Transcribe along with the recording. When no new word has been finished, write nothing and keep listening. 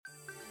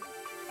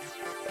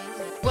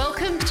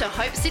Welcome to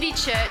Hope City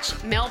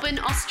Church, Melbourne,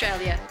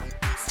 Australia.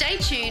 Stay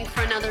tuned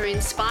for another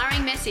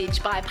inspiring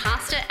message by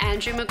Pastor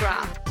Andrew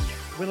McGrath.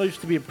 When I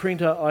used to be a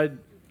printer, I'd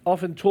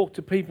often talk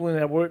to people in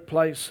our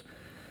workplace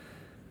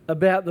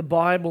about the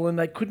Bible, and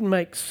they couldn't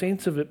make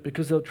sense of it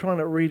because they were trying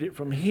to read it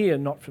from here,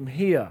 not from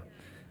here.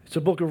 It's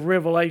a book of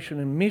revelation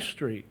and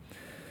mystery.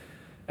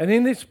 And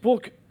in this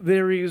book,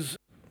 there is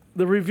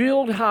the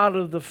revealed heart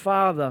of the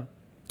Father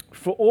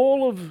for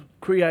all of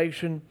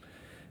creation,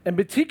 and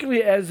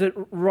particularly as it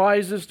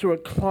rises to a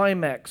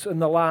climax in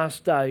the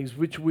last days,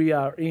 which we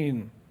are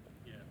in.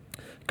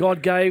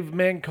 God gave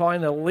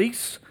mankind a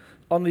lease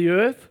on the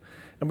earth,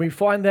 and we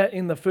find that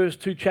in the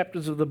first two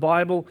chapters of the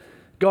Bible.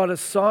 God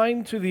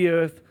assigned to the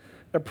earth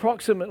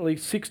approximately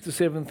 6,000 to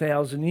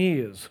 7,000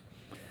 years.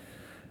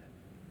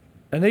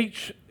 And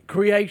each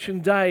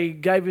creation day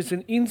gave us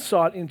an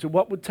insight into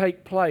what would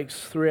take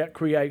place throughout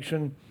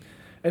creation.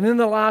 And in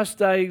the last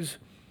days,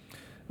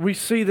 we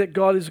see that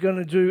God is going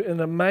to do an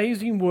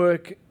amazing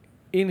work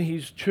in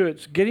His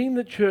church, getting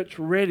the church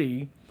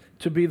ready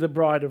to be the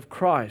bride of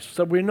Christ.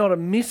 So we're not a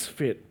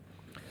misfit.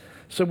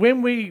 So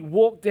when we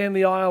walk down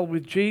the aisle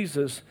with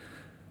Jesus,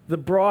 the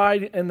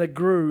bride and the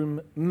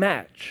groom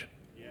match.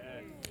 Yes.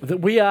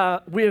 That we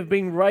have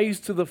been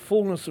raised to the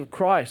fullness of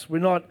Christ.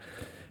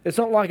 It's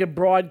not like a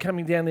bride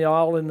coming down the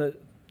aisle and the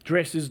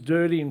dress is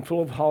dirty and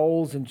full of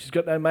holes and she's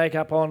got no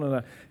makeup on and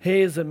her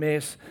hair's a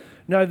mess.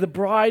 No, the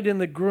bride and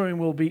the groom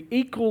will be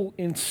equal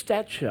in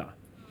stature.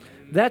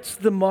 That's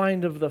the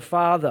mind of the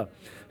Father.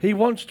 He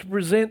wants to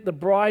present the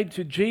bride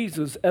to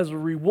Jesus as a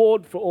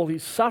reward for all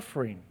His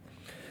suffering.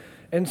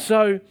 And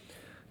so,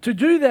 to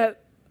do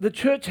that, the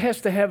church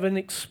has to have an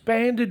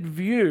expanded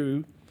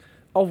view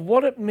of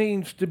what it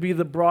means to be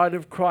the bride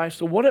of Christ,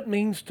 or what it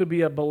means to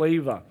be a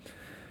believer.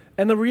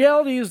 And the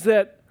reality is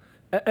that,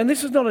 and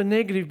this is not a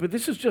negative, but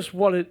this is just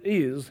what it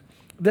is,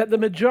 that the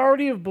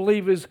majority of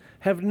believers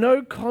have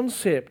no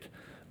concept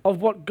of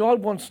what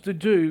God wants to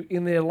do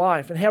in their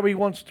life and how He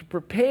wants to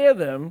prepare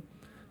them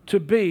to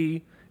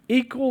be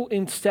equal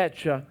in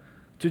stature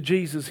to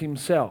Jesus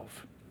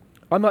Himself.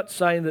 I'm not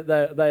saying that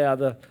they are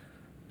the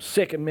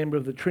second member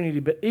of the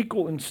Trinity, but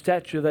equal in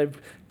stature. They've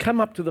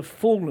come up to the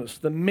fullness,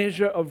 the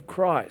measure of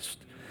Christ.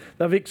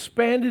 They've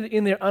expanded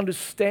in their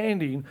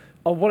understanding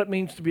of what it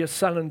means to be a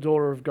son and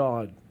daughter of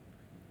God.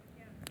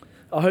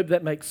 I hope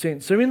that makes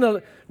sense. So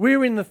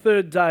we're in the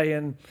third day,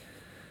 and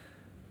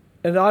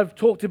I've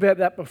talked about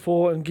that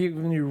before and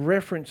given you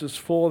references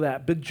for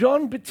that. But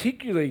John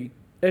particularly,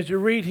 as you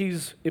read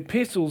his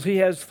epistles, he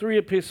has 3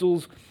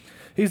 epistles.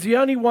 He's the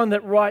only one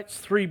that writes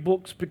 3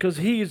 books because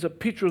he is a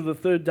picture of the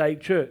third day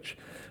church.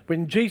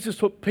 When Jesus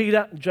took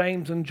Peter,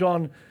 James and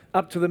John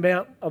up to the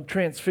Mount of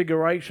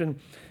Transfiguration,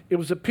 it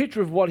was a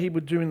picture of what He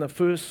would do in the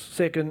first,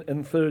 second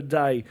and third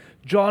day.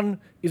 John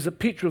is a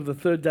picture of the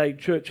third day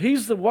church.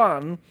 He's the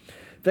one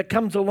that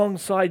comes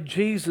alongside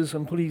Jesus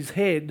and put his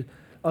head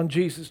on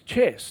Jesus'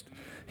 chest.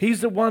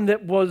 He's the one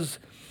that was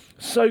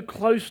so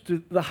close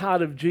to the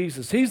heart of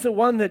Jesus. He's the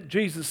one that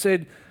Jesus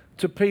said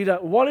to Peter,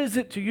 "What is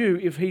it to you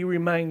if he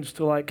remains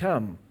till I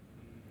come?"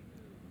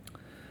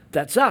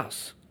 That's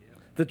us,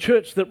 the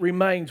church that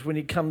remains when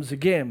He comes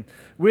again.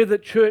 We're the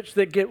church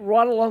that get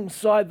right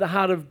alongside the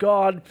heart of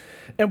God,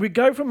 and we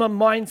go from a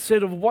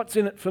mindset of what's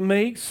in it for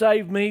me,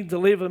 save me,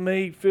 deliver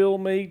me, fill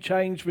me,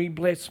 change me,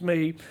 bless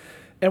me,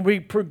 and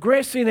we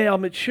progress in our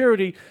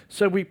maturity,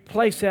 so we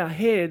place our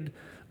head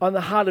on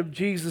the heart of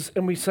Jesus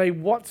and we say,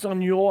 what's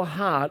on your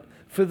heart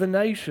for the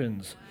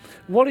nations?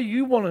 What do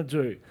you want to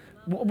do?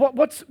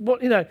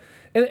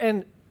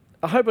 And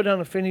I hope I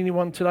don't offend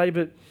anyone today,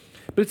 but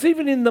it's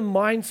even in the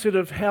mindset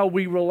of how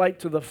we relate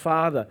to the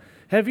Father.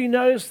 Have you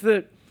noticed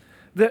that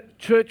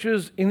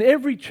churches, in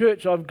every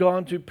church I've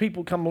gone to,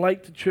 people come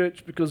late to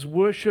church because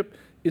worship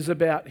is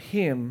about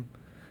Him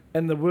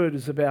and the Word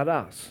is about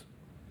us?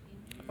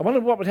 I wonder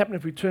what would happen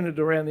if we turned it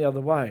around the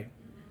other way.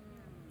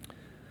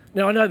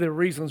 Now, I know there are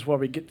reasons why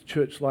we get to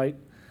church late,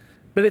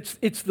 but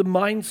it's the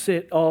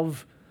mindset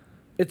of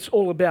it's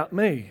all about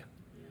me,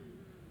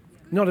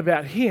 not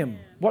about Him.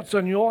 What's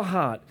on your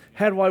heart?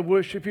 How do I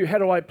worship You? How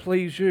do I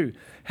please You?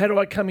 How do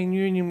I come in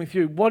union with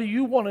You? What do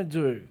You want to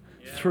do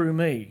through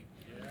me?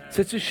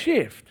 So it's a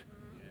shift.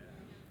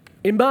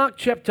 In Mark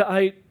chapter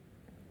 8,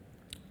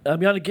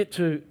 I'm going to get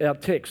to our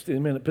text in a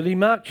minute, but in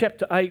Mark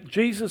chapter 8,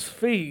 Jesus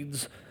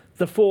feeds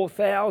the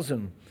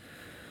 4,000.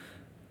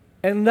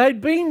 And they'd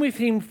been with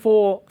Him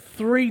for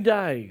 3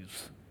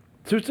 days.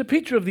 So it's a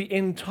picture of the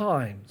end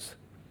times,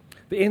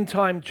 the end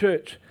time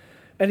church.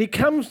 And He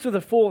comes to the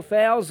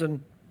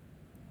 4,000,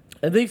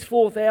 and these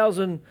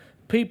 4,000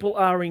 people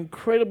are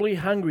incredibly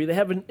hungry. They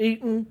haven't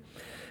eaten.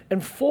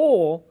 And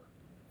 4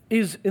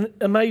 is an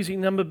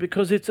amazing number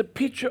because it's a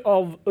picture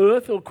of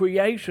earth or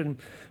creation.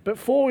 But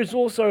 4 is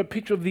also a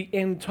picture of the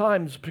end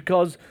times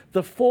because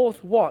the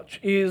 4th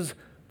watch is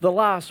the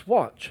last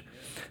watch.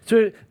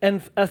 So,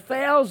 and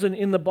 1,000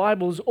 in the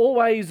Bible is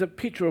always a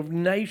picture of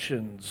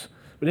nations.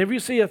 Whenever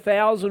you see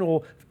 1,000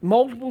 or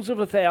multiples of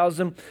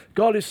 1,000,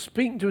 God is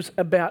speaking to us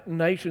about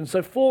nations.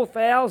 So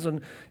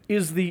 4,000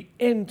 is the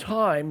end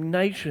time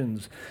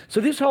nations. So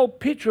this whole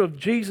picture of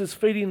Jesus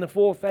feeding the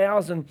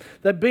 4,000,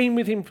 they've been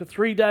with him for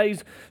 3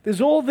 days.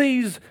 There's all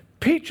these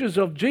pictures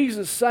of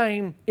Jesus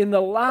saying, in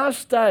the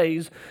last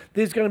days,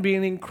 there's going to be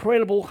an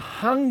incredible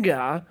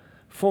hunger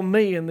for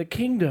me in the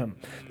kingdom.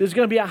 There's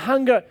going to be a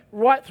hunger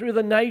right through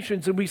the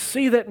nations, and we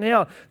see that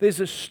now. There's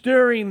a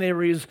stirring,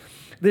 there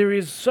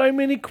is so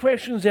many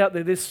questions out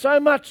there. There's so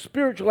much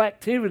spiritual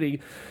activity.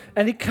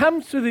 And he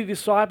comes to the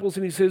disciples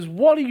and he says,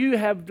 what do you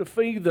have to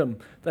feed them?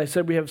 They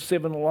said, we have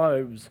 7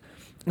 loaves.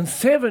 And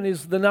 7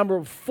 is the number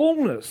of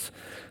fullness.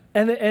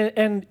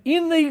 And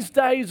in these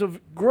days of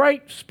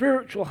great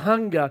spiritual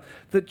hunger,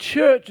 the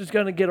church is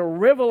going to get a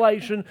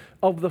revelation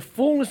of the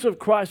fullness of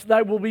Christ.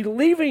 They will be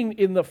living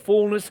in the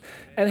fullness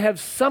and have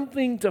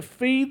something to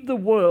feed the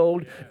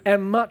world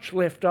and much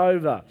left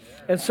over.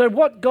 And so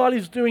what God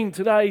is doing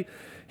today,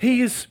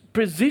 he is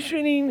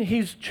positioning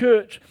his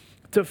church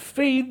to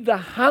feed the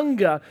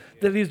hunger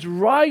that is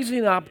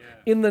rising up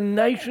in the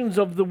nations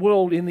of the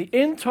world. In the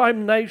end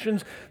time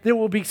nations, there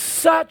will be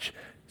such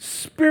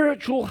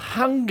spiritual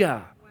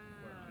hunger.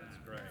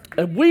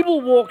 And we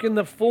will walk in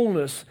the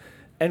fullness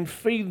and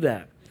feed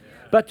that.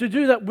 But to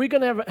do that, we're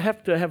going to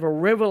have a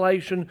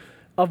revelation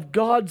of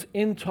God's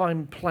end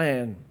time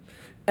plan.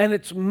 And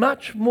it's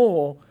much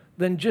more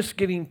than just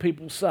getting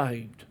people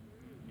saved.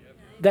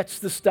 That's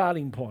the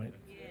starting point.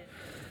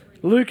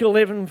 Luke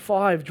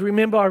 11:5. Do you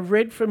remember I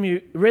read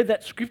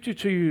that scripture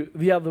to you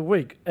the other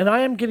week? And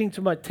I am getting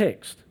to my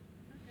text.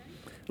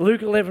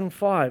 Luke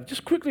 11:5.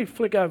 Just quickly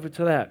flick over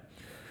to that.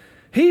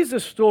 Here's a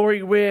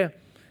story where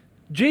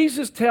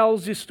Jesus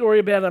tells this story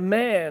about a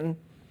man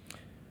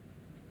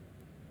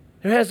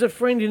who has a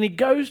friend, and he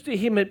goes to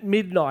him at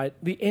midnight,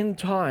 the end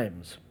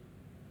times.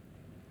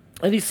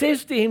 And he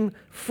says to him,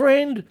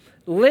 friend,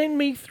 lend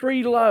me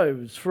 3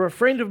 loaves, for a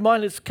friend of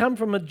mine has come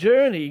from a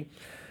journey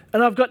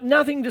and I've got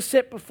nothing to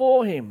set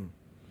before him.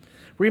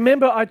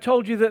 Remember, I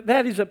told you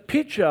that is a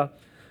picture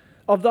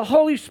of the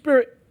Holy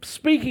Spirit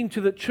speaking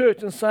to the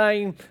church and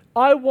saying,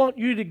 I want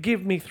you to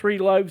give me 3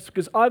 loaves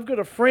because I've got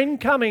a friend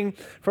coming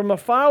from a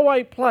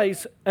faraway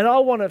place and I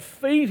want to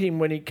feed him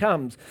when he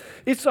comes.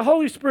 It's the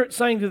Holy Spirit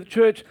saying to the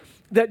church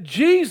that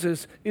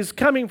Jesus is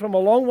coming from a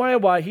long way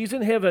away. He's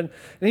in heaven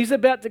and he's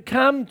about to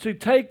come to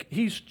take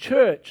his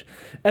church,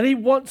 and he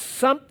wants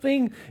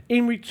something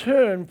in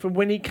return from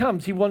when he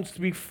comes. He wants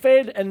to be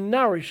fed and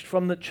nourished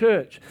from the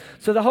church.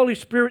 So the Holy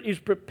Spirit is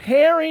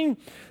preparing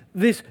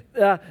this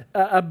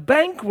a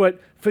banquet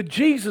for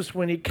Jesus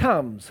when he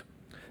comes.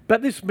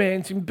 But this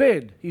man's in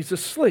bed. He's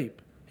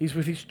asleep. He's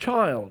with his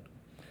child.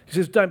 He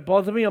says, don't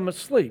bother me, I'm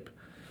asleep.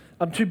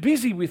 I'm too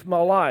busy with my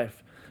life.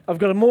 I've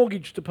got a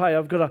mortgage to pay.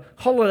 I've got a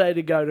holiday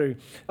to go to.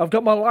 I've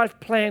got my life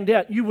planned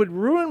out. You would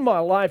ruin my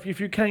life if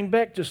you came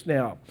back just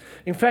now.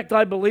 In fact,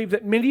 I believe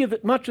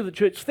that much of the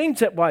church thinks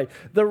that way.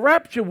 The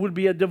rapture would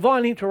be a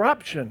divine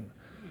interruption.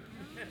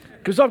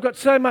 Because I've got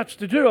so much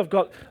to do.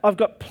 I've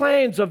got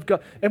plans.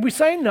 And we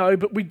say no,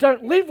 but we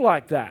don't live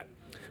like that.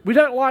 We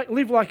don't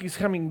live like he's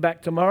coming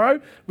back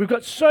tomorrow. We've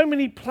got so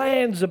many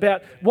plans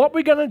about what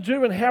we're going to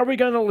do and how we're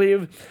going to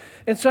live.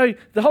 And so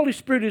the Holy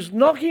Spirit is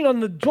knocking on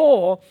the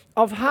door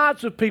of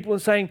hearts of people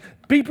and saying,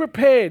 be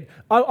prepared.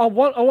 I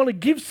want to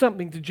give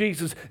something to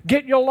Jesus.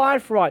 Get your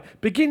life right.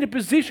 Begin to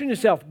position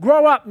yourself.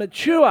 Grow up,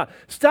 mature.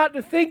 Start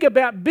to think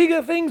about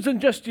bigger things than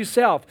just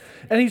yourself.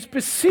 And he's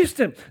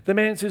persistent. The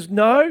man says,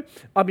 no,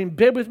 I'm in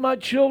bed with my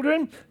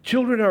children.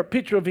 Children are a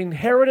picture of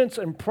inheritance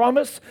and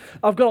promise.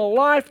 I've got a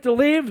life to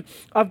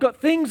live. I've got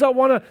things I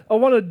want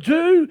to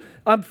do.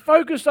 I'm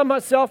focused on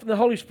myself. And the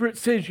Holy Spirit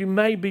says, you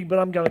may be, but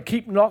I'm going to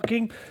keep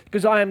knocking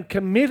because I am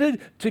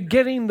committed to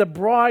getting the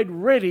bride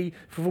ready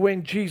for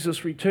when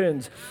Jesus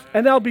returns.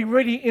 And they'll be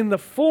ready in the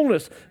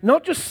fullness,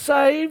 not just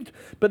saved,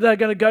 but they're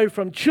going to go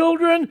from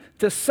children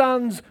to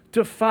sons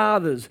to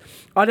fathers.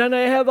 I don't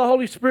know how the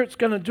Holy Spirit's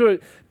going to do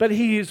it, but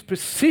he is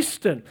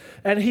persistent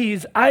and he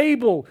is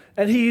able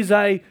and he is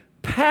a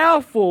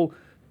powerful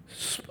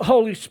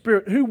Holy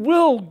Spirit who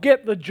will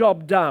get the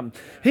job done.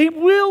 He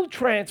will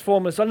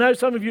transform us. I know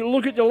some of you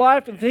look at your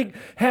life and think,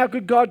 how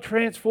could God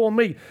transform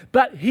me?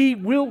 But he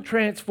will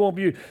transform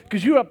you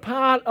because you're a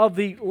part of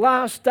the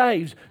last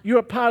days. You're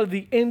a part of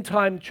the end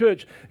time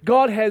church.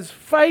 God has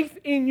faith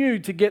in you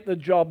to get the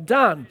job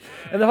done.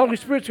 And the Holy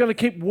Spirit's going to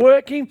keep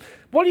working.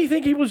 What do you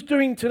think he was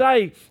doing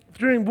today?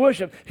 During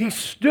worship, he's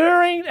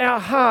stirring our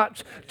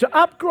hearts to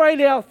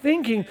upgrade our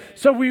thinking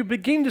so we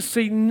begin to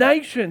see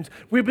nations.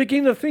 We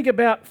begin to think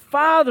about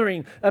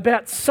fathering,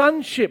 about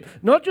sonship,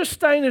 not just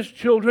staying as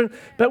children,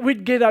 but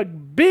we'd get a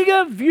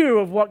bigger view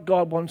of what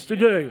God wants to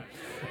do.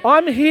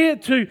 I'm here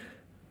to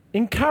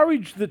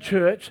encourage the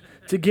church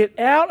to get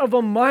out of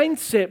a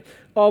mindset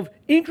of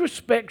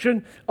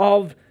introspection,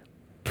 of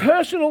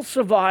personal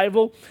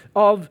survival,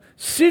 of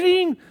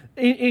sitting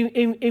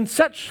in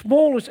such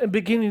smallness and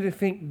beginning to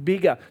think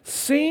bigger,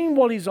 seeing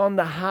what is on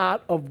the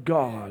heart of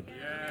God.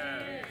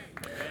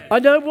 I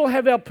know we'll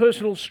have our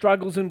personal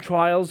struggles and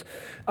trials.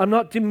 I'm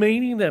not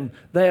demeaning them.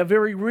 They are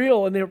very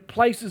real, and there are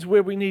places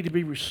where we need to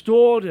be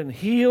restored and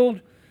healed.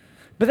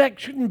 But that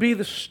shouldn't be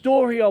the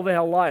story of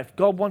our life.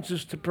 God wants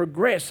us to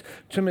progress,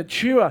 to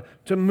mature,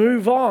 to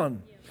move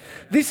on.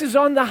 This is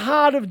on the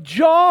heart of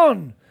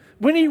John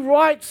when he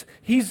writes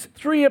his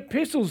 3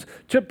 epistles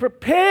to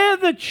prepare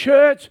the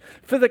church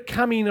for the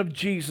coming of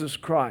Jesus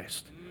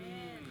Christ.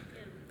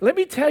 Let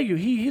me tell you,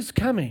 he is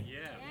coming.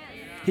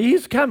 He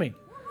is coming.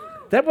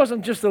 That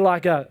wasn't just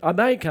I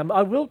may come,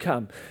 I will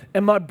come,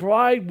 and my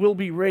bride will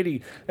be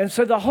ready. And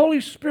so the Holy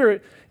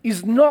Spirit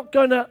is not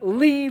going to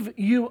leave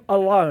you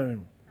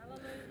alone.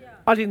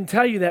 I didn't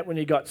tell you that when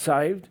you got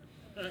saved.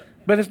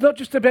 But it's not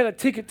just about a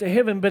ticket to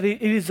heaven, but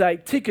it is a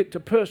ticket to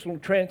personal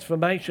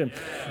transformation.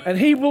 And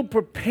he will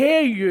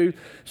prepare you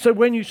so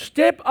when you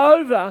step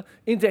over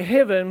into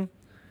heaven,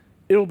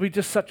 it'll be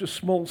just such a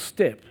small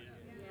step.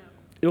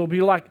 It'll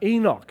be like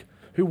Enoch,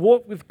 who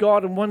walked with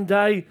God, and one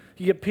day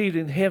he appeared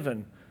in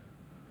heaven.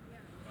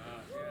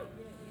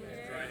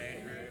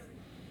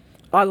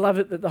 I love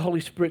it that the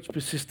Holy Spirit's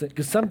persistent,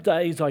 because some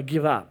days I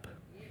give up.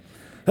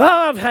 Oh,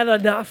 I've had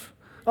enough.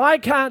 I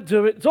can't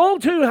do it. It's all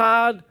too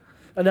hard.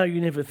 I know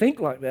you never think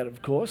like that,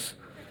 of course.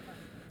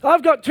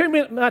 I've got too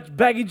much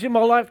baggage in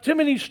my life, too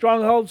many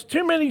strongholds,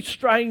 too many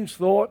strange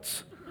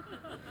thoughts.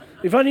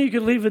 If only you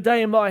could leave a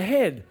day in my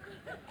head.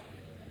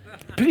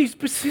 But he's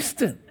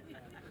persistent.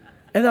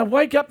 And I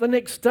wake up the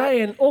next day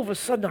and all of a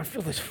sudden I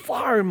feel this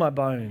fire in my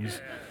bones.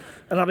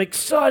 And I'm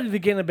excited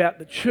again about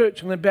the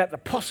church and about the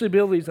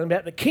possibilities and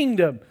about the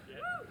kingdom.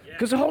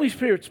 Because the Holy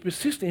Spirit's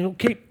persistent. He'll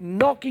keep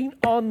knocking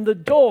on the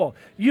door.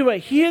 You are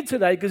here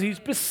today because he's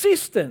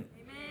persistent.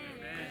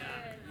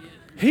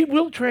 He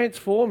will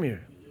transform you.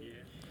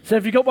 So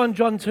have you got 1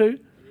 John 2?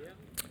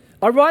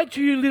 I write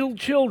to you little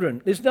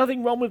children. There's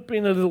nothing wrong with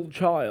being a little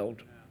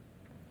child.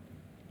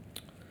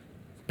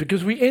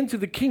 Because we enter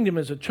the kingdom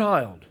as a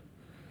child.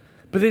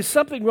 But there's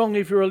something wrong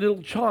if you're a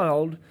little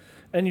child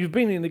and you've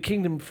been in the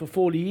kingdom for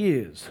 40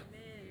 years.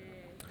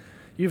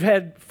 You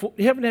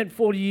haven't had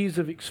 40 years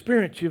of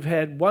experience. You've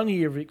had 1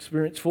 year of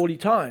experience 40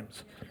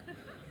 times.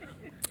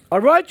 I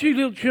write to you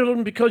little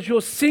children because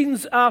your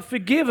sins are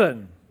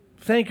forgiven.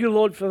 Thank you,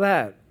 Lord, for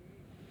that.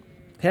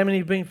 How many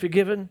have been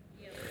forgiven?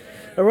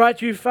 I write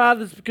to you,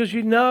 fathers, because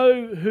you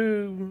know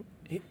who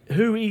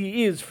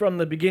he is from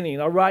the beginning.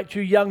 I write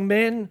to you, young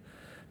men,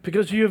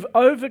 because you have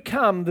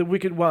overcome the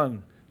wicked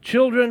one.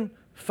 Children,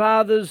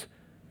 fathers,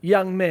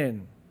 young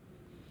men.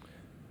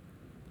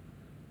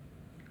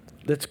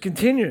 Let's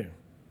continue.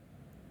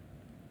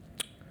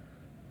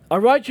 I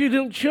write to you,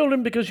 little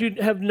children, because you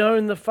have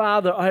known the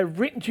Father. I have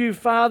written to you,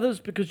 fathers,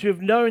 because you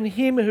have known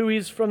him who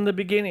is from the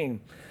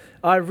beginning.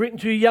 I have written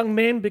to you, young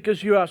men,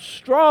 because you are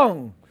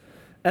strong,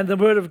 and the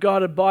word of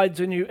God abides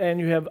in you, and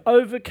you have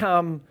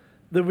overcome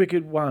the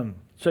wicked one.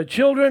 So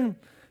children,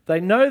 they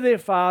know their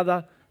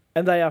Father,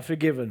 and they are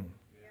forgiven.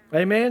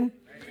 Amen?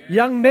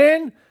 Young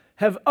men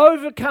have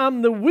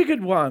overcome the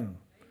wicked one.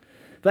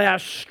 They are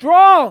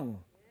strong,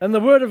 and the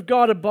word of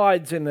God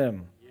abides in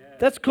them.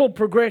 That's called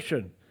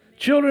progression.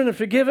 Children are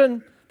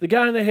forgiven, they're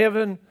going to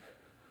heaven,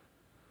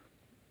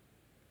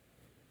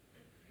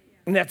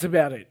 and that's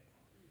about it.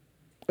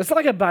 It's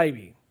like a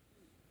baby.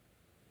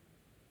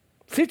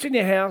 Sits in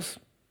your house,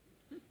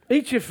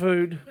 eats your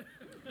food,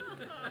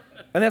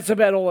 and that's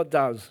about all it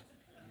does.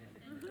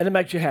 And it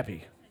makes you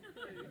happy.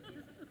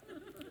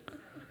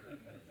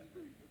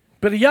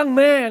 But a young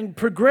man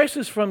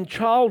progresses from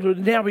childhood,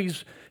 and now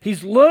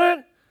he's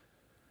learnt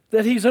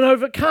that he's an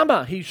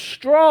overcomer. He's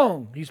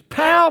strong. He's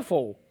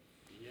powerful.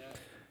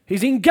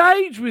 He's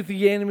engaged with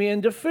the enemy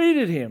and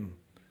defeated him.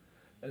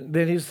 And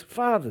then his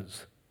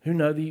fathers, who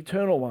know the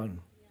eternal one.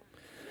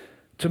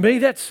 To me,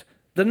 that's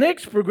the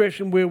next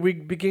progression where we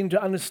begin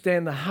to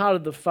understand the heart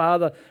of the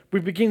Father. We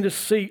begin to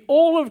see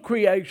all of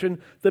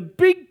creation, the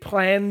big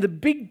plan, the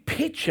big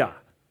picture.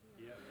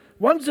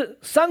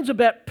 Son's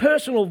about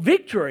personal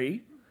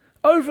victory,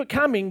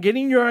 overcoming,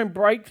 getting your own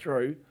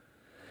breakthrough.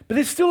 But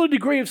there's still a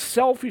degree of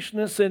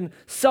selfishness and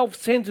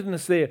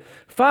self-centeredness there.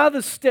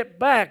 Fathers step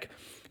back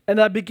and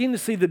they begin to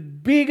see the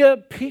bigger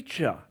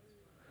picture.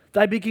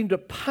 They begin to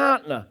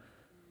partner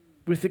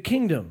with the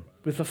kingdom,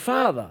 with the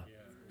Father.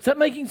 Is that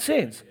making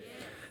sense?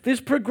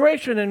 There's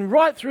progression, and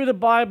right through the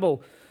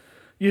Bible,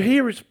 you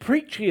hear us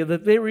preach here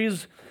that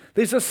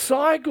there's a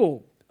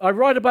cycle. I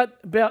write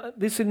about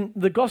this in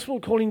the Gospel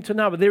according to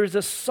Noah. There is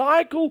a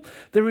cycle,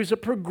 there is a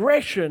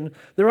progression,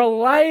 there are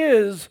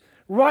layers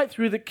right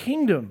through the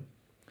kingdom.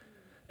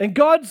 And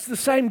God's the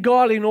same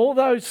God in all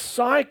those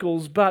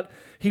cycles, but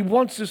he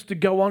wants us to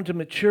go on to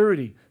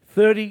maturity,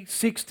 30,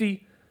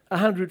 60,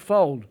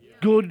 100-fold.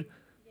 Good,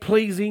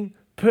 pleasing,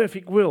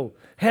 perfect will.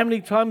 How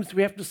many times do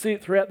we have to see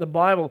it throughout the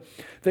Bible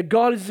that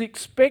God is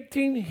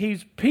expecting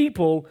his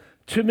people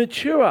to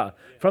mature,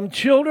 from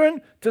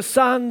children to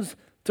sons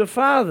to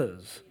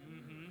fathers?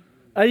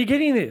 Are you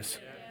getting this?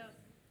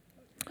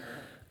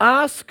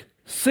 Ask,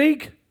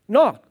 seek,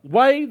 knock.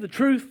 Way, the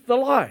truth, the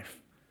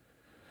life.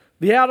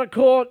 The outer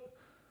court,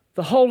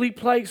 the holy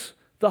place,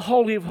 the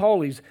Holy of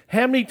Holies.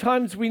 How many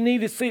times we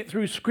need to see it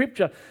through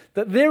Scripture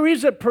that there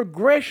is a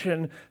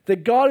progression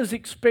that God is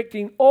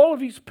expecting all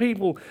of His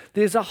people.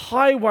 There's a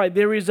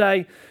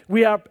highway.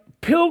 We are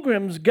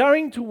pilgrims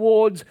going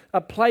towards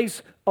a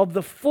place of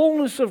the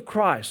fullness of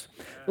Christ.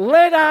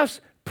 Let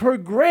us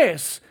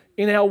progress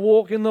in our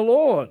walk in the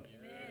Lord.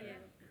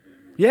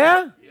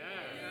 Yeah?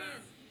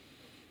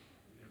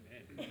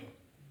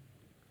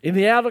 In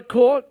the outer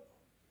court,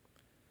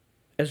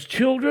 as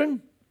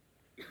children,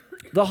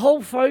 the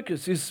whole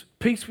focus is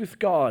peace with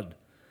God.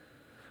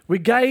 We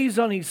gaze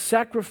on His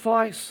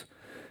sacrifice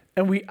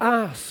and we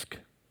ask,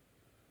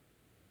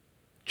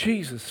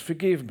 Jesus,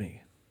 forgive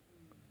me.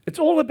 It's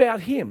all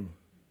about Him.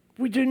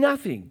 We do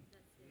nothing.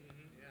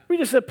 We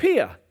just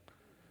appear.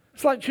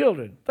 It's like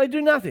children. They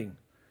do nothing.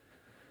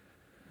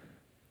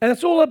 And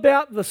it's all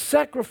about the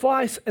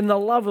sacrifice and the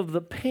love of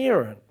the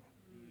parent.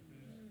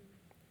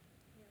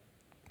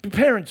 The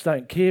parents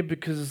don't care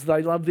because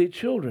they love their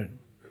children.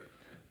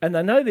 And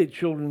they know their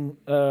children,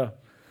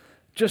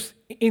 just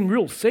in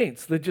real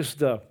sense, they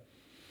just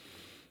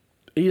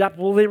eat up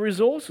all their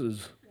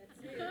resources.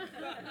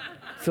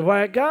 It's the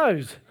way it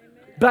goes.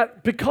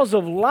 But because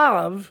of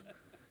love,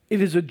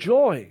 it is a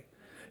joy.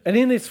 And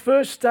in this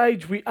first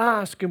stage, we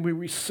ask and we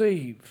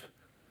receive.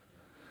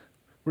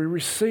 We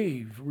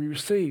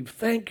receive.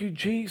 Thank you,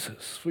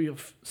 Jesus, for your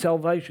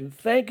salvation.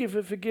 Thank you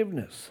for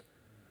forgiveness.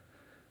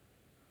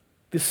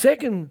 The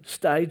second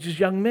stage is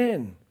young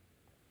men,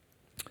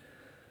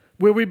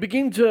 where we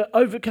begin to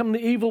overcome the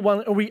evil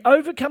one. And we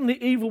overcome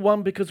the evil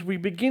one because we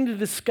begin to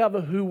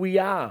discover who we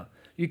are.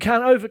 You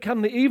can't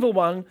overcome the evil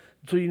one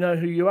until you know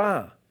who you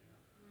are.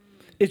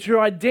 It's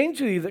your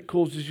identity that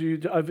causes you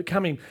to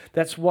overcome him.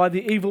 That's why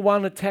the evil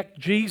one attacked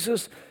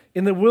Jesus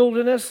in the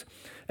wilderness,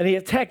 and he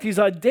attacked his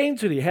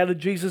identity. How did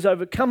Jesus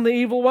overcome the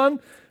evil one?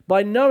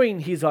 By knowing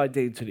his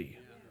identity.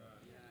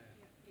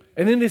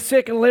 And in this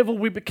second level,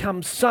 we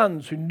become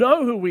sons who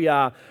know who we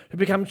are, who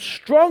become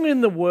strong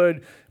in the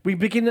Word. We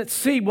begin to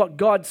see what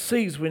God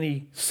sees when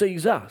He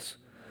sees us.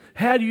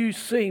 How do you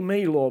see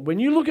me, Lord? When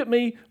you look at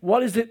me,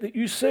 what is it that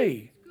you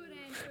see?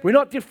 We're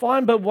not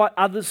defined by what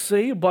others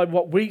see, by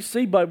what we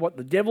see, by what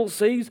the devil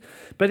sees.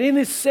 But in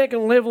this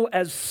second level,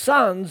 as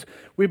sons,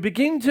 we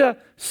begin to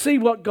see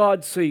what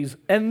God sees.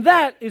 And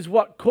that is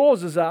what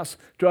causes us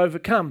to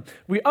overcome.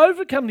 We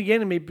overcome the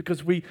enemy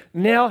because we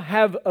now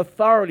have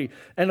authority.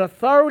 And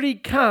authority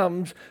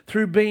comes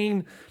through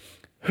being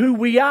who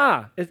we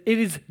are. It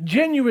is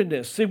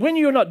genuineness. See, when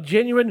you're not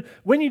genuine,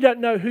 when you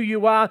don't know who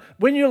you are,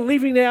 when you're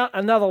living out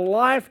another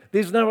life,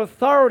 there's no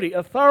authority.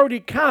 Authority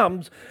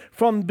comes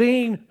from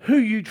being who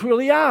you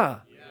truly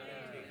are.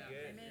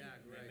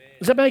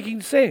 Is that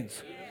making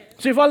sense?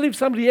 So if I live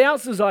somebody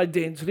else's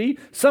identity,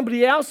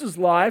 somebody else's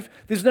life,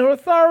 there's no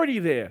authority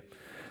there.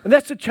 And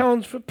that's a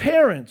challenge for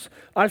parents.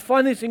 I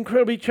find this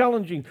incredibly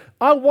challenging.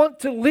 I want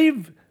to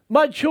live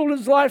my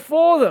children's life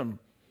for them.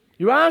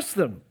 You ask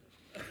them.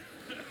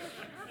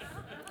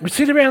 We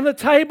sit around the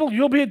table,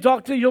 you'll be a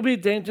doctor, you'll be a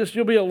dentist,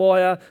 you'll be a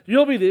lawyer,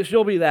 you'll be this,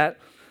 you'll be that.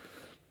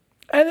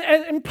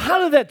 And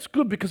part of that's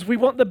good because we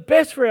want the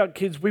best for our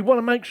kids. We want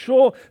to make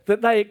sure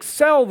that they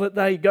excel, that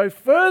they go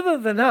further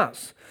than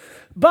us.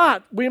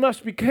 But we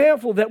must be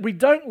careful that we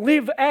don't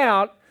live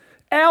out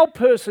our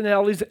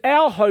personalities,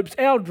 our hopes,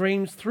 our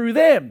dreams through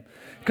them.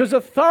 Because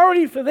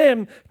authority for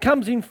them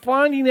comes in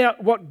finding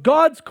out what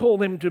God's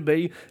called them to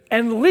be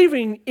and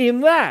living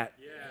in that.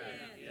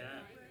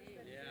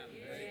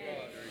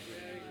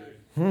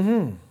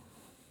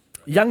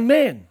 Young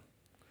men.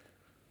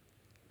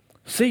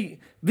 See,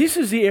 this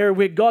is the area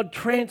where God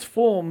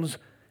transforms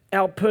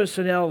our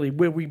personality,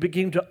 where we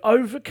begin to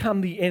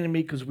overcome the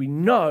enemy because we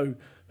know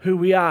who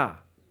we are.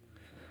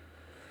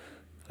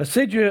 I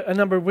said to you a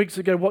number of weeks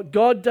ago, what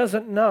God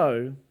doesn't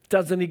know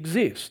doesn't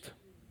exist.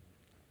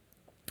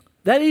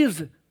 That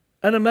is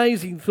an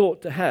amazing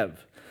thought to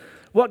have.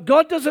 What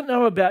God doesn't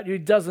know about you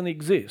doesn't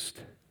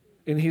exist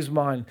in His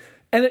mind,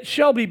 and it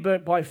shall be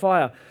burnt by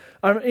fire.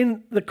 I'm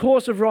in the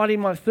course of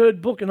writing my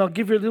third book, and I'll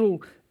give you a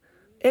little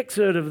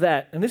excerpt of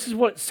that. And this is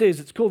what it says.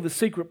 It's called The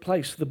Secret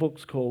Place, the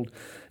book's called.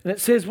 And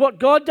it says, what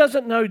God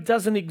doesn't know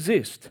doesn't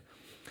exist.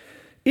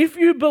 If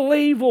you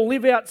believe or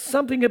live out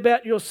something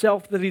about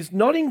yourself that is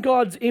not in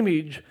God's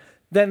image,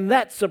 then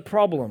that's a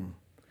problem.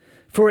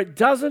 For it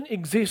doesn't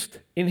exist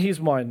in His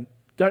mind.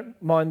 Don't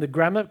mind the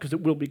grammar because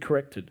it will be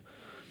corrected.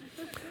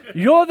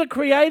 You're the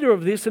creator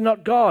of this and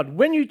not God.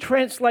 When you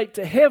translate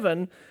to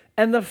heaven,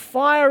 and the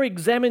fire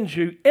examines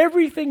you,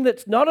 everything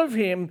that's not of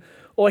Him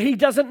or He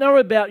doesn't know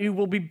about you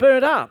will be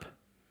burnt up.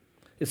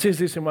 It says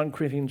this in 1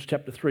 Corinthians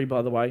chapter 3,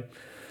 by the way.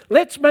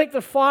 Let's make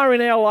the fire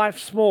in our life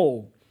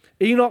small.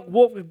 Enoch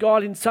walked with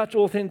God in such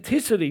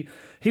authenticity,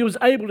 he was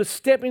able to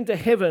step into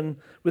heaven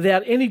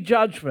without any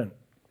judgment.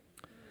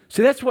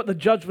 See, that's what the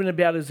judgment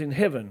about is in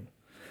heaven.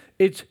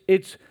 It's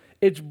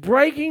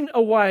breaking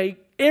away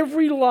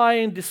every lie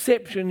and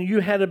deception you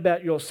had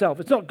about yourself.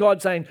 It's not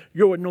God saying,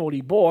 you're a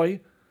naughty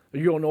boy,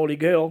 you're a naughty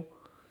girl.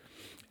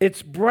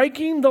 It's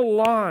breaking the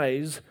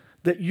lies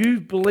that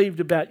you've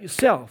believed about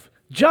yourself.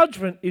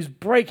 Judgment is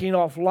breaking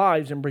off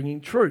lies and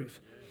bringing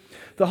truth.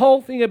 The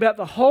whole thing about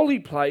the holy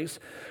place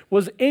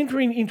was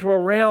entering into a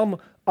realm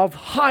of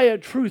higher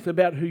truth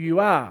about who you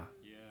are.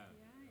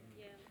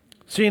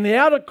 See, in the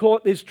outer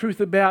court, there's truth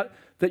about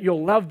that you're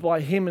loved by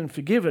him and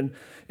forgiven.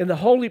 In the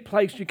holy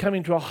place, you come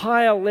into a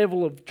higher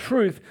level of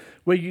truth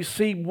where you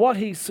see what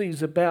he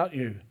sees about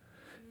you.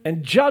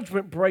 And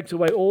judgment breaks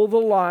away all the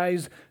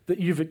lies that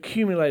you've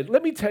accumulated.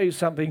 Let me tell you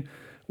something.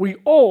 We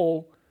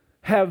all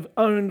have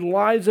owned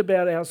lies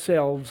about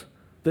ourselves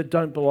that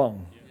don't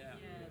belong.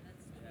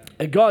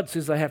 And God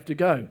says they have to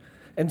go.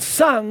 And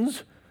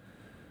sons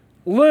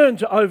learn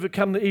to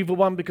overcome the evil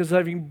one because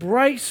they've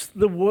embraced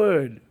the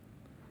word.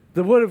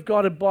 The word of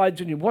God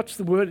abides in you. What's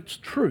the word? It's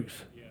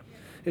truth.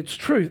 It's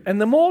truth.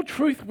 And the more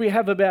truth we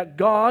have about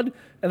God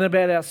and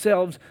about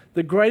ourselves,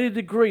 the greater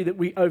degree that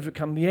we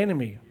overcome the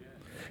enemy.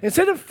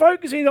 Instead of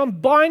focusing on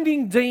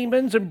binding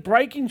demons and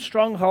breaking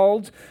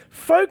strongholds,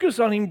 focus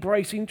on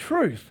embracing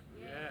truth.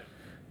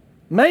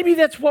 Maybe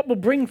that's what will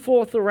bring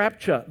forth the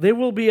rapture. There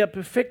will be a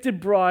perfected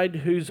bride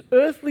whose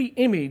earthly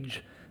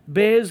image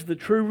bears the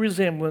true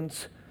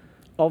resemblance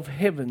of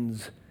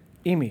heaven's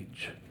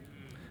image.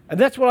 And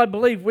that's what I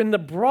believe. When the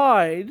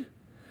bride,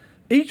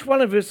 each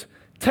one of us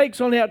takes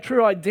on our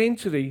true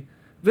identity,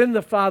 then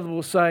the Father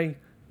will say,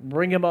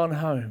 bring him on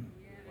home.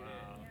 Wow.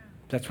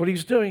 That's what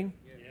he's doing.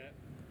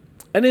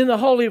 And in the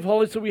Holy of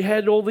Holies, so we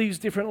had all these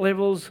different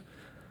levels.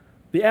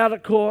 The outer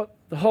court,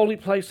 the holy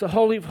place, the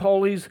Holy of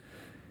Holies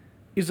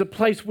is a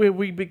place where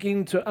we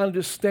begin to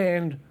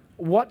understand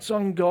what's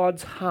on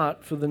God's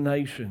heart for the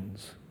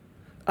nations.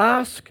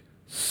 Ask,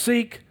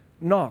 seek,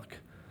 knock.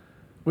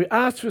 We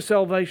ask for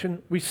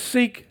salvation, we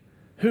seek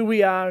who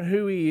we are and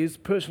who he is,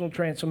 personal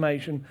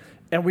transformation,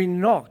 and we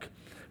knock.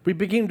 We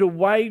begin to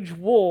wage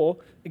war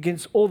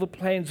against all the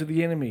plans of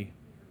the enemy.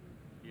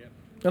 Yep.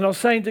 And I was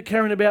saying to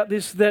Karen about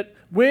this, that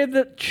where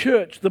the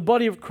church, the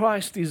body of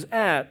Christ is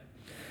at,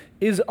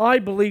 is I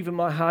believe in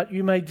my heart,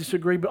 you may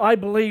disagree, but I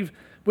believe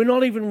we're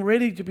not even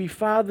ready to be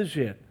fathers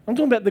yet. I'm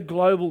talking about the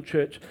global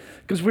church,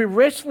 because we're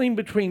wrestling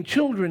between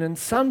children and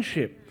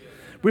sonship.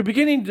 We're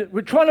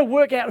trying to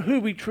work out who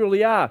we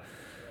truly are.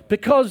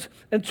 Because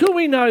until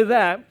we know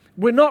that,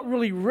 we're not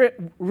really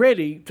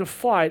ready to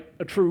fight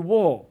a true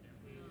war.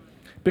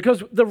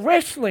 Because the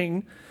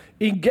wrestling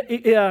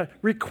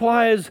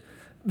requires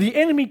the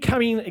enemy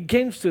coming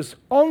against us,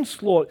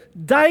 onslaught,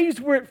 days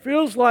where it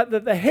feels like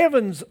that the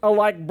heavens are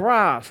like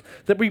brass,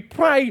 that we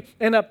pray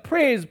and our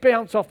prayers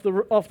bounce off the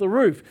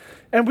roof.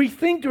 And we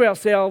think to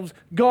ourselves,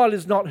 God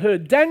is not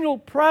heard. Daniel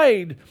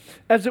prayed,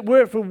 as it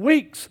were, for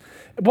weeks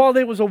while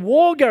there was a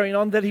war going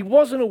on that he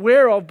wasn't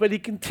aware of, but he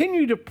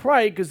continued to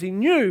pray because he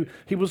knew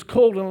he was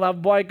called and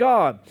loved by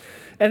God.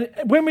 And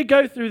when we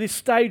go through this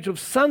stage of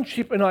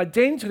sonship and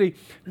identity,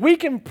 we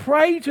can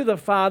pray to the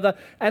Father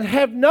and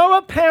have no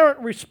apparent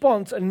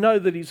response and know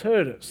that he's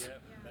heard us. Yeah,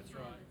 that's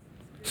right.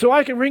 So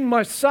I can ring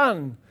my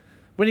son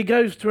when he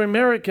goes to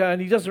America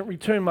and he doesn't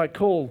return my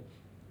call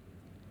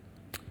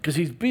because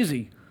he's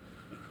busy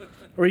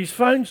or his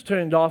phone's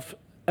turned off,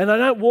 and I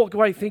don't walk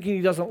away thinking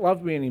he doesn't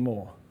love me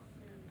anymore.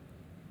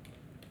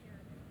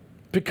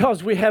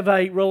 Because we have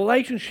a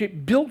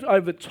relationship built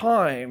over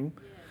time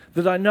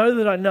that I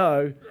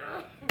know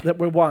that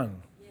we're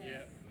one.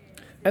 Yeah.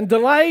 And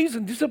delays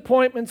and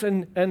disappointments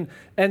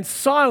and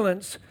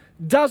silence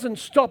doesn't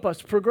stop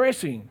us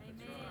progressing.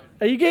 Amen.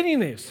 Are you getting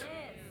this? Yes.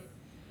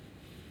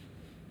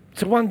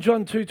 So 1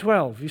 John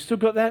 2:12. You still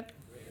got that?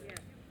 Yeah.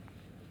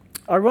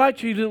 I write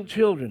to you, little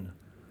children.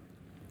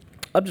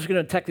 I'm just going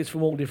to attack this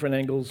from all different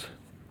angles.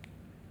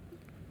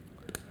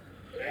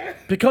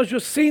 Because your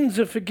sins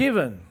are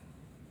forgiven.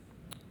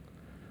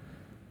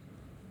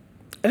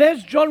 And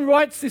as John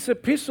writes this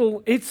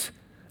epistle,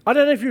 I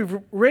don't know if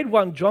you've read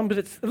 1 John, but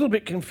it's a little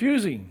bit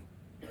confusing.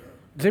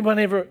 Has anyone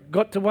ever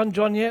got to 1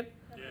 John yet?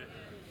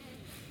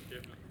 Yeah.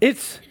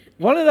 It's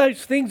one of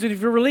those things that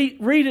if you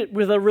read it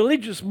with a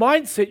religious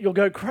mindset, you'll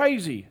go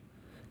crazy.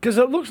 Because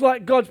it looks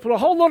like God's put a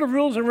whole lot of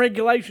rules and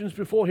regulations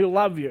before he'll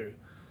love you.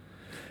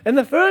 And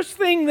the first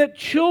thing that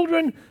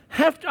children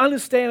have to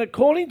understand,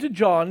 according to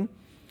John,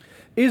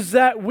 is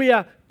that we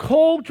are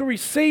called to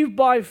receive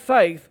by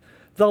faith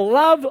the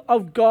love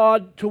of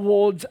God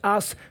towards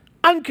us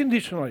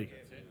unconditionally.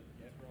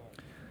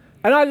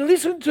 And I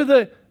listen to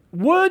the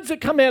words that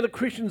come out of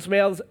Christians'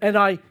 mouths and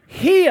I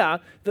hear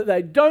that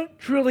they don't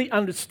truly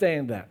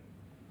understand that.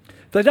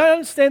 They don't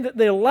understand that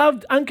they're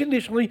loved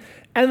unconditionally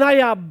and they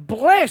are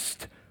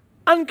blessed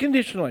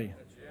unconditionally.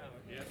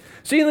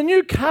 See, in the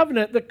new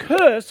covenant, the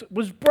curse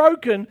was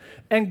broken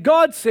and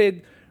God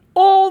said,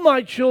 all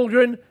my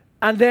children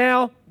are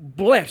now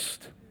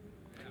blessed.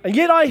 And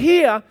yet I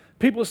hear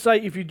people say,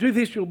 if you do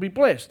this, you'll be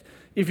blessed.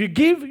 If you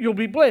give, you'll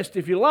be blessed.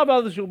 If you love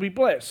others, you'll be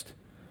blessed.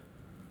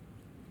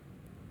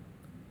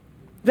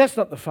 That's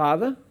not the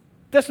Father.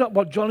 That's not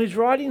what John is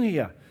writing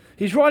here.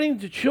 He's writing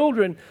to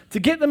children to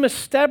get them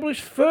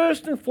established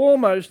first and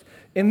foremost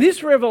in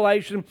this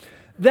revelation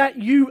that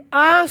you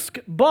ask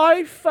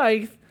by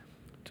faith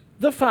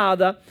the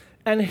Father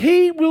and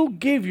he will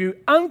give you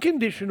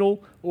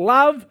unconditional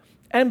love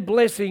and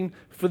blessing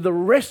for the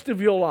rest of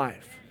your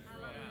life.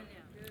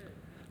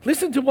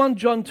 Listen to 1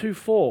 John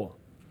 2:4.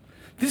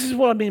 This is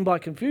what I mean by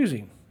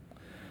confusing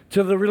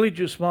to the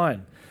religious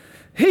mind.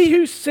 He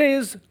who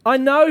says, I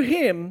know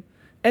him,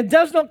 and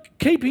does not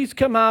keep his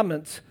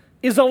commandments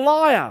is a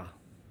liar,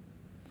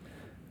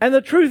 and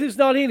the truth is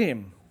not in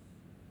him.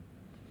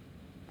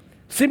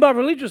 See, my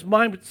religious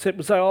mindset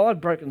would say, oh,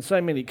 I've broken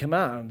so many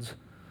commands.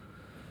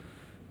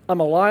 I'm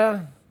a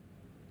liar,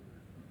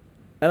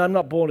 and I'm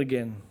not born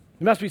again.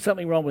 There must be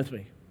something wrong with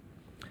me.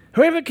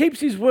 Whoever keeps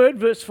his word,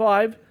 verse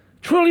 5,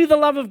 truly the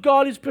love of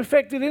God is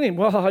perfected in him.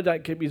 Well, I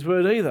don't keep his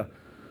word either.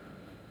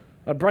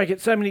 I break it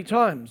so many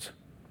times.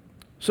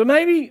 So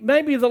maybe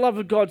the love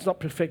of God's not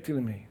perfected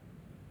in me.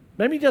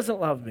 Maybe he doesn't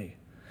love me.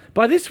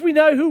 By this we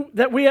know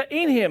that we are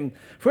in him.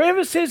 For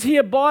whoever says he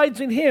abides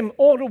in him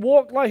ought to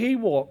walk like he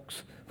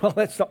walks. Well,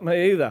 that's not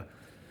me either.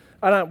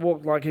 I don't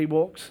walk like he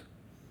walks.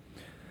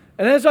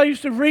 And as I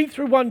used to read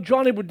through 1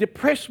 John, it would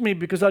depress me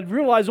because I'd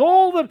realize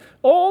all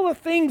the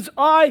things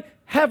I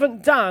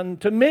haven't done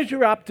to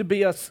measure up to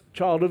be a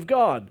child of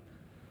God.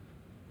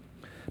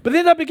 But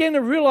then I began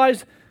to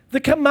realize the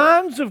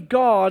commands of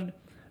God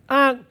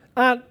aren't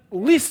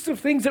lists of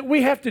things that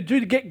we have to do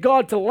to get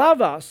God to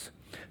love us.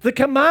 The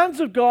commands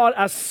of God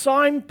are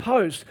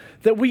signposts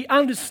that we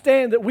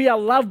understand that we are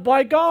loved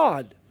by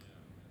God.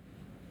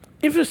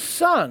 If a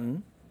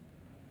son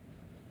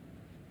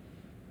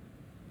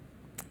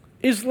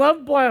is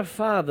loved by a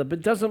father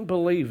but doesn't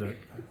believe it,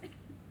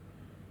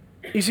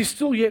 is he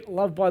still yet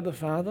loved by the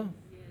father?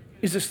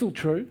 Is it still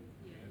true?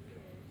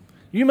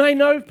 You may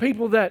know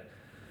people that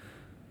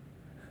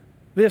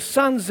they're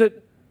sons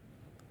that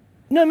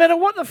no matter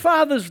what the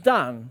father's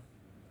done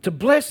to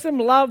bless them,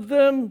 love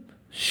them,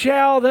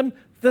 shower them,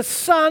 the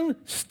son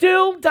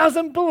still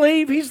doesn't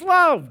believe he's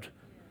loved.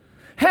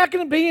 How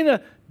can it be in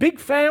a big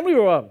family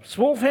or a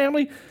small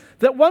family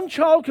that one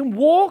child can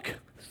walk?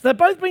 They've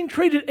both been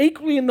treated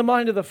equally in the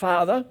mind of the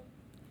father.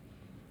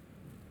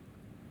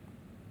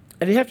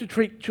 And you have to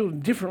treat children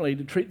differently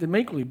to treat them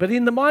equally. But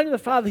in the mind of the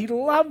father, he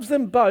loves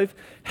them both.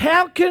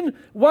 How can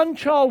one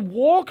child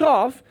walk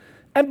off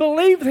and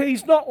believe that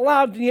he's not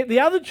loved, and yet the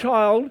other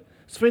child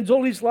spends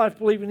all his life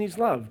believing he's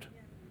loved?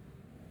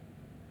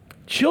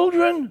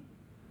 Children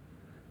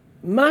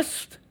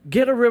must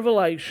get a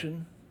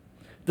revelation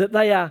that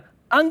they are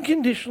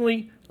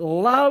unconditionally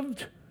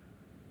loved,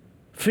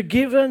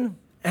 forgiven,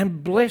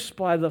 and blessed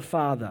by the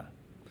Father.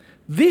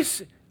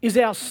 This is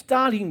our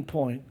starting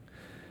point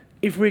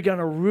if we're going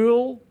to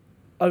rule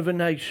over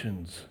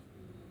nations.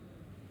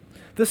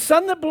 The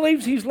son that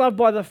believes he's loved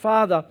by the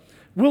Father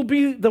will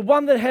be the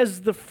one that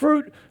has the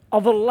fruit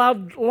of a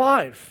loved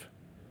life.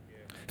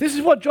 This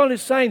is what John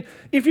is saying.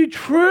 If you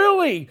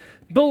truly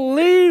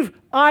believe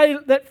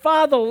that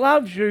Father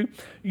loves you,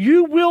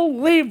 you will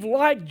live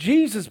like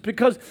Jesus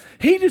because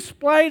he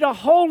displayed a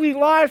holy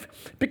life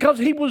because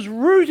he was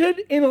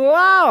rooted in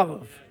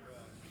love.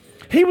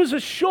 He was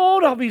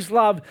assured of his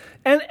love,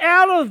 and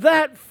out of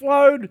that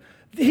flowed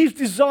his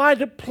desire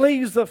to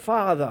please the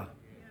Father.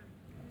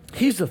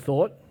 Here's a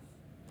thought.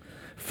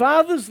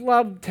 Father's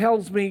love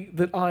tells me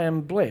that I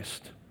am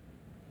blessed.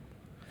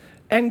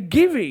 And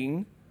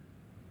giving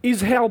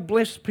is how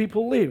blessed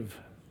people live.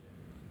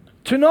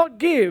 To not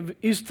give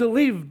is to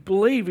live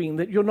believing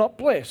that you're not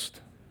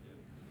blessed.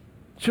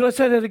 Should I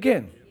say that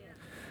again?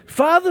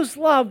 Father's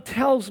love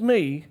tells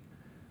me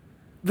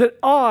that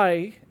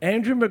I,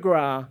 Andrew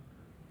McGrath,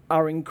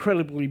 are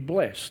incredibly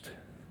blessed.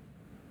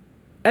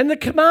 And the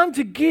command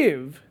to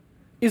give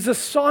is a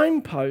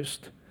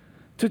signpost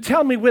to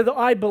tell me whether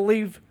I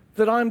believe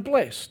that I'm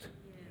blessed.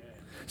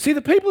 See,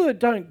 the people that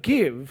don't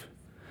give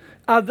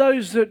are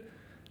those that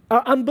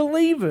are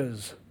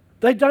unbelievers.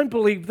 They don't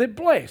believe they're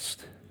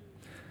blessed.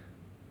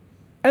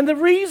 And the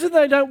reason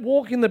they don't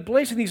walk in the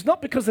blessing is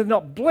not because they're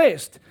not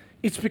blessed,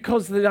 it's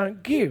because they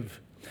don't give.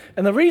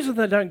 And the reason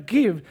they don't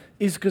give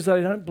is because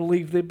they don't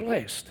believe they're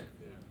blessed.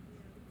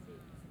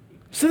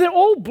 So they're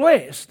all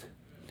blessed,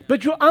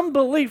 but your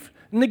unbelief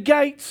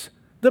negates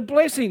the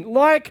blessing.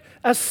 Like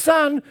a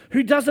son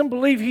who doesn't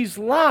believe he's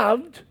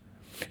loved,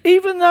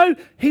 even though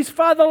his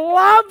father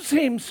loves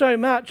him so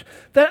much,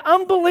 that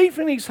unbelief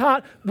in his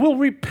heart will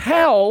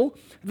repel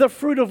the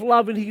fruit of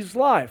love in his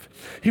life.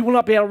 He will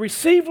not be able to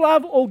receive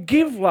love or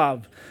give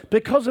love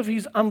because of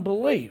his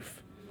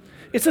unbelief.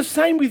 It's the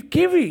same with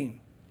giving.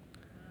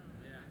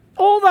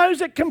 All those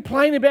that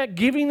complain about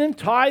giving and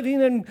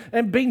tithing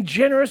and being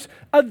generous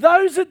are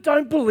those that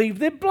don't believe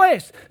they're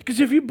blessed. Because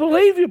if you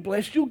believe you're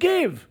blessed, you'll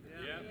give.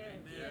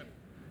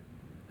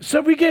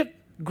 So we get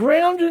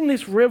grounded in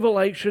this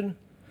revelation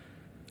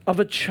of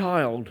a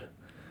child.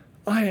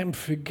 I am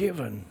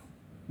forgiven,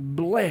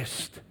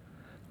 blessed,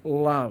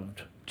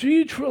 loved. Do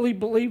you truly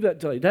believe that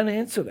today? Don't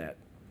answer that.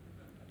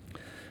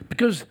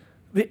 Because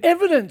the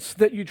evidence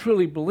that you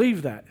truly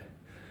believe that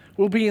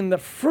will be in the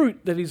fruit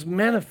that is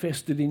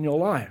manifested in your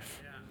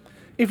life.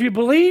 If you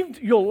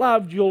believe you're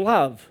loved, you'll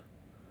love.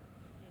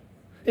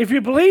 If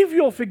you believe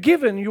you're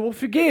forgiven, you will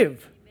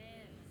forgive.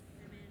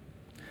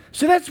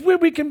 So that's where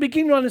we can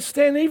begin to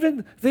understand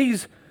even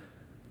these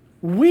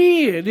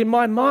weird, in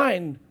my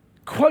mind,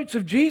 quotes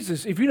of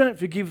Jesus. If you don't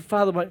forgive,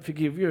 Father won't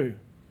forgive you.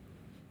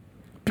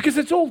 Because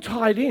it's all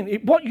tied in.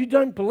 What you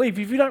don't believe,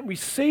 if you don't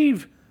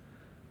receive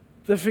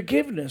the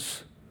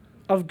forgiveness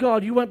of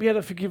God, you won't be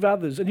able to forgive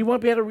others, and you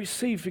won't be able to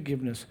receive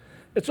forgiveness.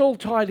 It's all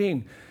tied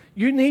in.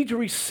 You need to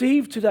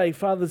receive today,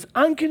 Father's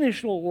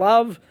unconditional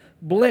love,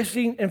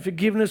 blessing, and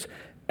forgiveness,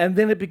 and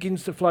then it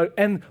begins to flow.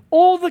 And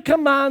all the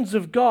commands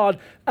of God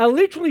are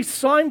literally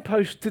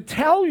signposts to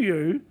tell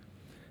you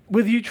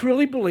whether you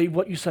truly believe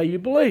what you say you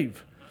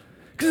believe.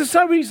 Because it's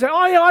so easy to say,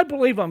 oh yeah, I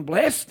believe I'm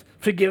blessed,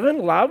 forgiven,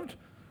 loved.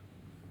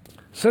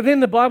 So then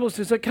the Bible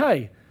says,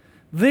 okay,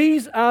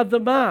 these are the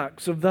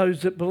marks of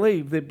those that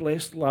believe they're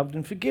blessed, loved,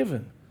 and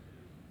forgiven.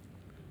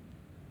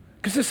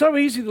 Because it's so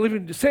easy to live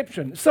in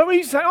deception. It's so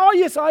easy to say, oh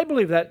yes, I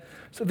believe that.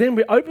 So then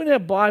we open our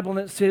Bible and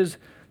it says,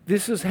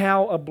 this is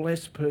how a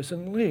blessed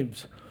person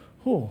lives.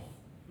 Oh.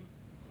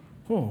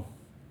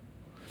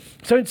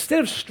 So instead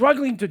of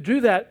struggling to do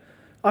that,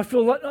 I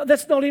feel like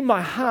that's not in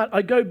my heart.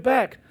 I go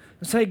back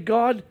and say,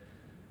 God,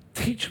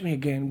 teach me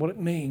again what it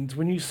means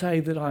when you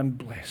say that I'm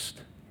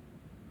blessed.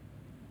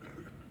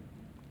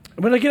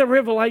 And when I get a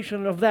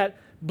revelation of that,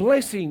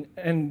 blessing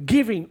and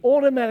giving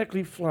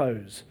automatically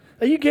flows.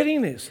 Are you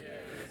getting this? Yes.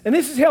 And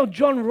this is how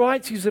John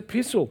writes his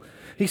epistle.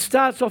 He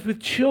starts off with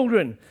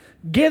children.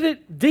 Get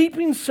it deep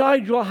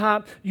inside your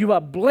heart. You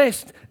are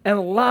blessed and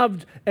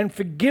loved and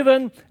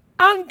forgiven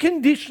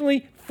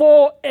unconditionally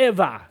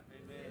forever.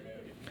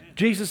 Amen.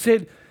 Jesus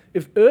said,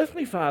 if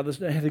earthly fathers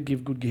know how to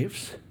give good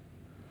gifts,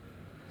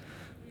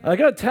 I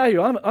got to tell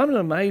you, I'm an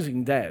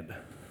amazing dad.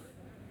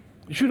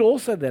 You should all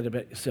say that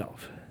about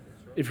yourself,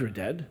 if you're a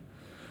dad.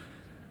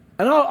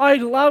 And I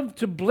love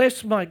to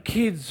bless my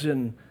kids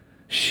and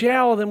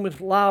shower them with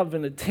love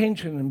and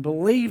attention and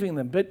believing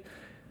them. But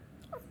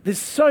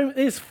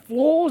there's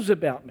flaws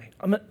about me.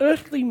 I'm an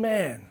earthly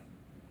man.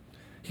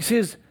 He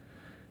says,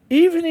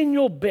 even in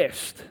your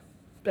best,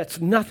 that's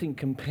nothing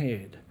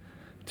compared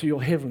to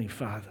your heavenly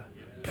Father.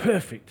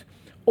 Perfect,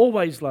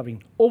 always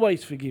loving,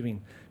 always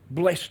forgiving,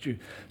 blessed you.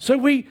 So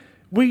we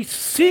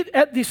sit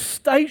at this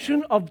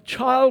station of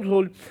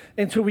childhood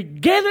until we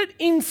get it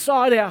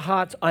inside our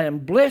hearts. I am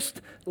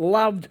blessed,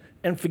 loved,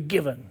 and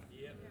forgiven.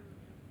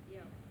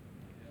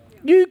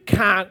 You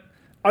can't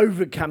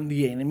overcome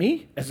the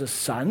enemy as a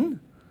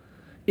son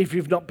if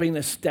you've not been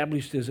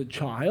established as a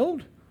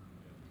child.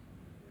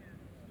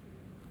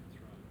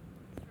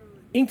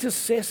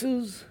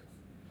 Intercessors,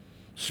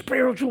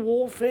 spiritual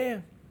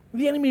warfare.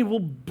 The enemy will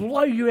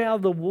blow you out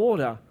of the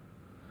water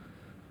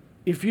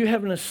if you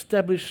haven't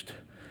established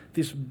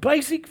this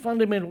basic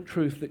fundamental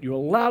truth that you're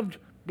loved,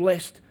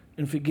 blessed,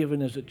 and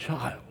forgiven as a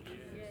child.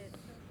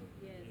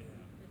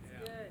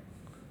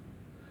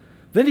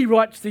 Then he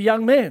writes to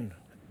young men,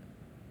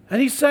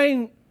 and he's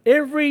saying,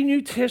 every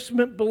New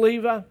Testament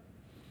believer,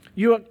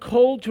 you are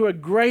called to a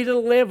greater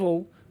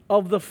level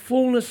of the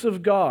fullness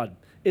of God.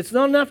 It's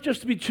not enough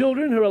just to be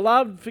children who are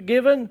loved,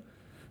 forgiven,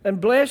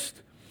 and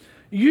blessed.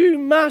 You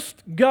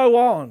must go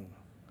on.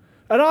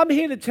 And I'm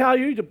here to tell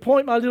you, to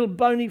point my little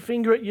bony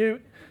finger at you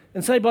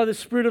and say, by the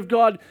Spirit of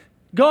God,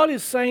 God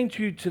is saying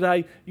to you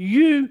today,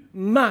 you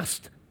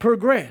must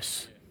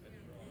progress.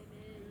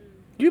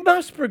 You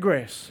must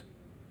progress.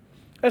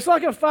 It's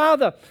like a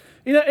father.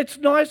 You know, it's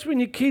nice when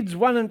your kid's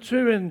 1 and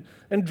 2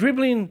 and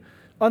dribbling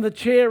on the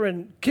chair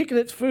and kicking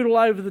its food all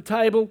over the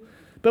table.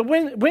 But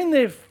when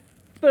they're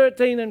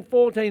 13 and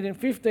 14 and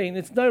 15,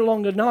 it's no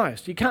longer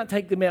nice. You can't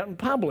take them out in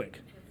public.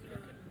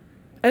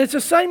 And it's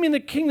the same in the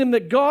kingdom,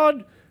 that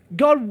God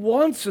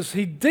wants us.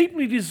 He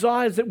deeply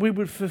desires that we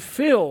would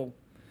fulfill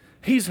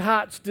his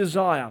heart's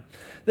desire.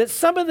 That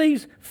some of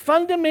these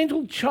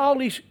fundamental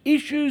childish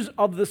issues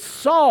of the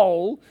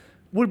soul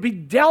would be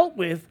dealt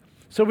with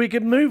so we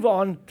could move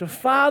on to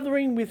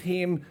fathering with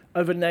him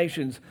over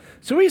nations.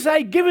 So we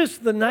say, give us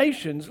the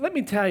nations. Let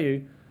me tell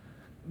you,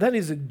 that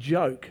is a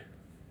joke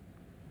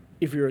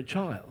if you're a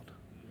child.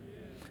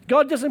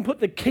 God doesn't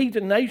put the key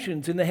to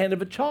nations in the hand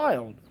of a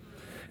child.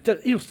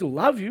 He'll still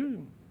love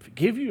you,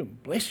 forgive you,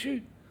 and bless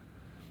you.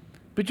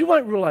 But you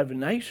won't rule over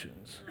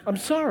nations. I'm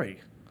sorry.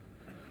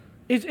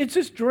 It's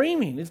just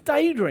dreaming. It's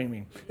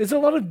daydreaming. There's a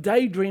lot of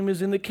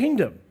daydreamers in the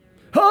kingdom.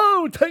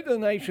 Oh, take the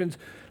nations.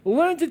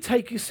 Learn to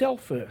take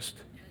yourself first.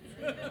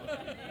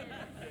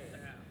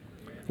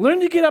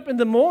 Learn to get up in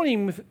the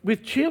morning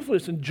with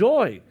cheerfulness and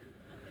joy.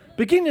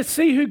 Begin to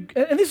see who,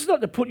 and this is not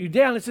to put you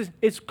down,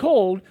 it's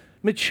called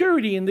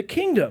maturity in the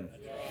kingdom.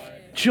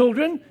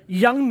 Children,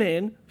 young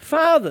men,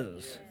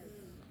 fathers.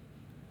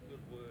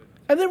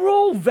 And they're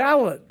all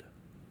valid.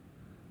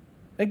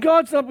 And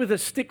God's not with a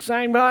stick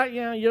saying, right,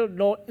 yeah, you're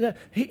not. No.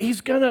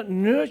 He's going to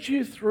nurture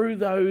you through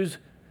those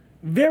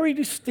very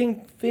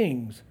distinct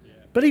things.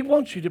 But he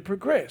wants you to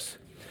progress.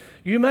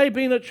 You may have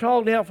been a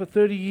child now for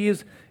 30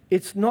 years.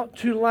 It's not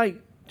too late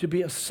to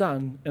be a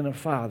son and a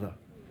father.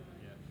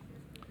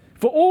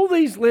 For all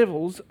these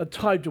levels are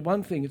tied to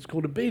one thing. It's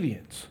called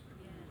obedience.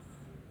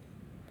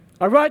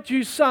 I write to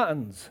you,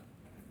 sons,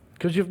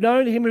 because you've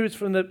known him who is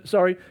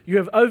you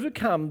have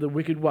overcome the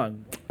wicked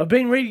one. I've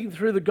been reading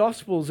through the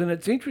Gospels, and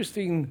it's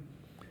interesting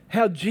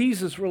how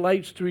Jesus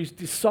relates to his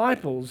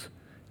disciples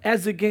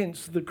as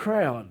against the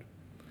crowd.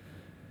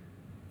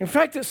 In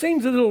fact, it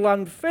seems a little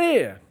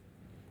unfair.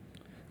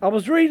 I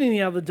was reading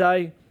the other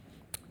day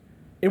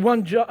in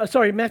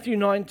Matthew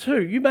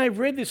 9:2. You may have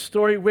read this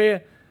story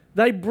where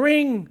they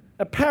bring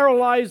a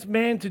paralyzed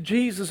man to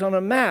Jesus on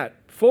a mat.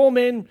 4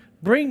 men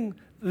bring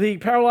the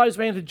paralyzed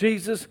man to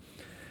Jesus,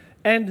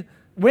 and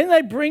when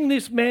they bring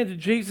this man to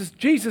Jesus,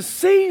 Jesus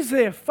sees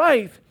their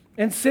faith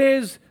and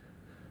says,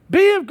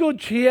 "Be of good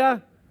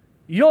cheer,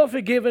 you're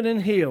forgiven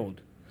and healed."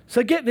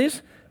 So get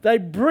this, they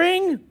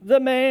bring the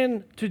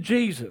man to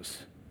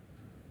Jesus.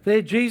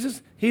 There,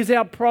 Jesus, here's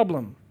our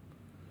problem.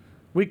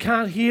 We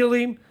can't heal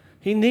him.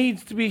 He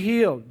needs to be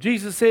healed.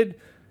 Jesus said,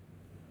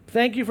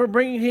 "Thank you for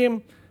bringing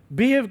him.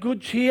 Be of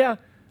good cheer.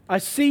 I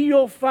see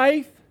your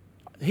faith."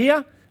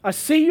 Here, I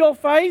see your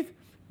faith.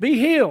 Be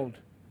healed.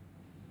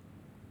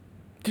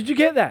 Did you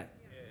get that?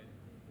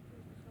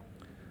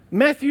 Yeah.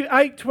 Matthew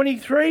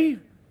 8:23.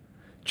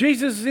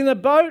 Jesus is in a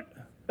boat,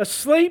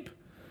 asleep.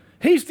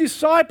 His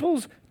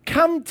disciples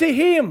come to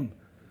him.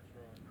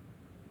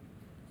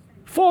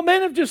 4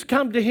 men have just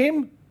come to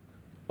him,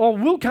 or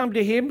will come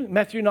to him,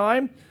 Matthew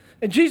 9,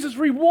 and Jesus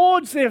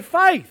rewards their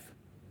faith.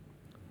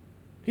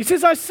 He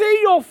says, "I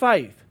see your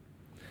faith."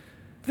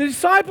 The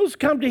disciples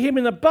come to him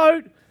in a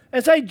boat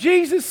and say,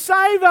 "Jesus,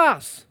 save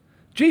us."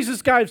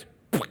 Jesus goes,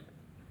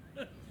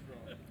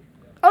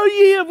 "Oh,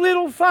 ye of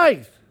little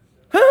faith."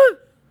 Huh?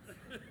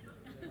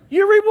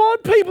 You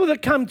reward people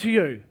that come to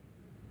you.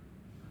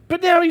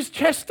 But now he's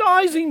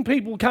chastising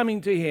people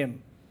coming to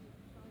him.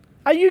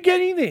 Are you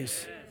getting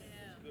this?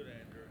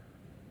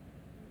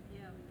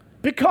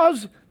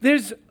 Because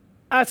there's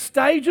a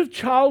stage of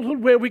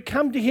childhood where we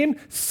come to him,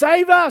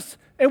 "Save us,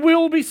 and we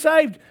will be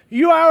saved.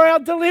 You are our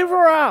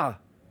deliverer."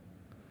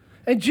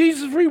 And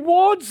Jesus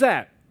rewards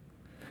that.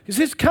 He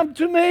says, "Come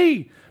to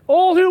me,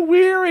 all who are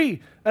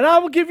weary, and I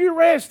will give you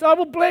rest. I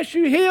will bless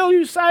you, heal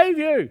you, save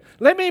you.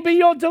 Let me be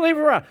your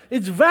deliverer."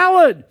 It's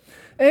valid.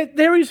 And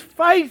there is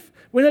faith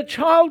when a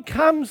child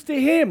comes to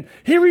him.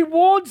 He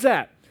rewards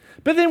that.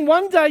 But then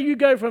one day you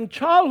go from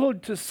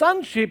childhood to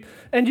sonship,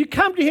 and you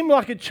come to him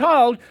like a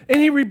child, and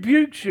he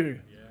rebukes you.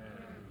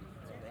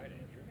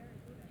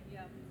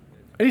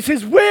 And he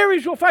says, "Where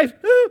is your faith?"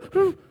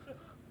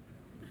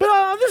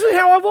 But this is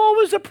how I've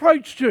always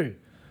approached you.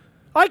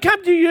 I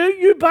come to you,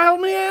 you bail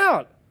me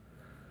out.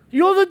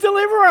 You're the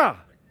deliverer.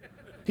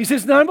 He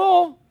says, "No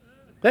more.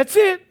 That's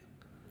it.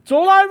 It's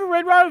all over,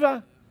 Red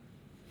Rover.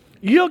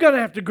 You're going to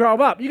have to grow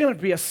up. You're going to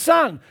have to be a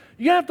son.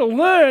 You're going to have to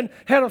learn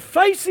how to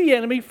face the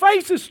enemy,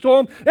 face the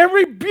storm, and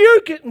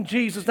rebuke it in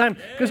Jesus' name,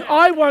 because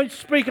I won't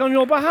speak on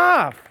your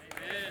behalf.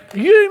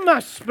 You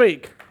must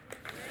speak."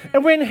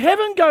 And when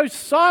heaven goes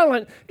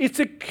silent, it's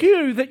a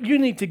cue that you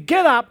need to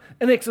get up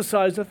and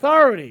exercise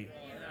authority.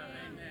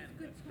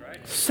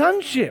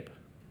 Sonship.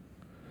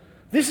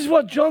 This is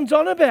what John's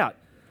on about.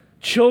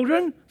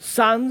 Children,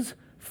 sons,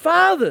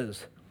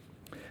 fathers.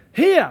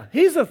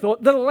 Here's a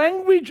thought. The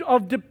language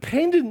of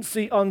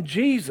dependency on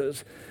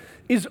Jesus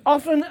is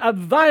often a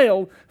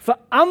veil for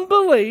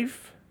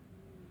unbelief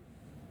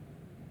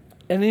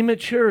and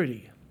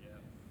immaturity.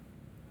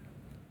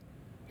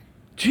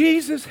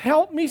 Jesus,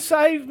 help me,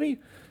 save me.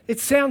 It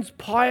sounds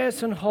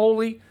pious and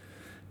holy,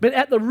 but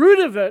at the root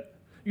of it,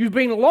 you've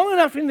been long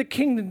enough in the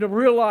kingdom to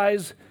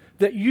realize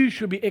that you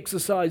should be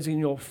exercising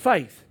your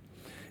faith.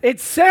 It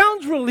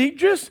sounds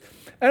religious,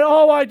 and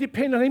I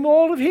depend on him,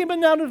 all of him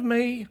and none of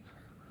me.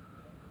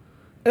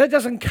 And it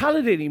doesn't cut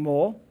it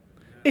anymore.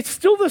 It's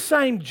still the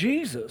same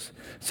Jesus.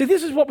 See,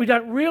 this is what we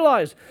don't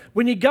realize.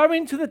 When you go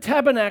into the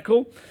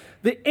tabernacle,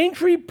 the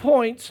entry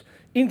points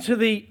into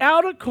the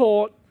outer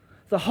court,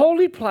 the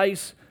holy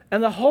place,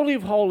 and the Holy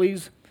of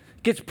Holies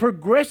gets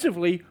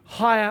progressively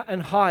higher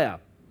and higher.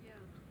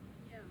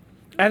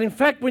 And in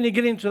fact, when you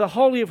get into the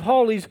Holy of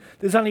Holies,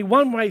 there's only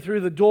one way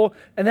through the door,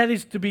 and that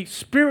is to be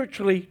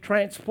spiritually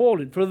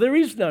transported, for there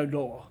is no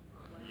door.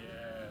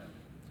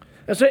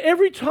 And so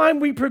every time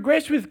we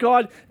progress with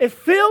God, it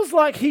feels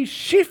like he's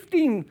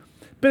shifting,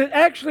 but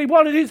actually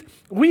what it is,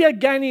 we are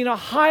gaining a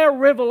higher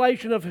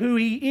revelation of who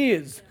he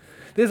is.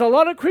 There's a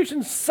lot of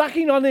Christians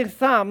sucking on their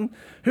thumb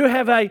who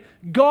have a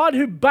God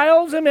who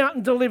bails them out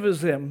and delivers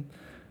them.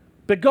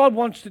 But God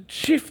wants to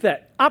shift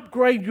that,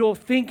 upgrade your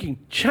thinking,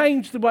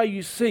 change the way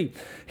you see.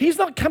 He's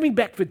not coming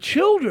back for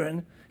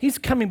children. He's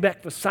coming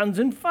back for sons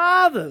and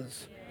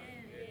fathers.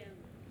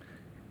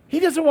 He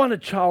doesn't want a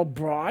child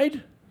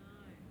bride.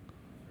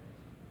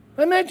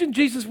 Imagine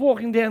Jesus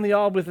walking down the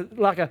aisle with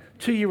like a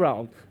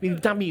 2-year-old.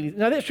 Dummy.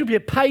 No, that should be a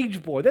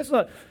page boy. That's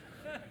not.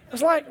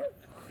 It's like.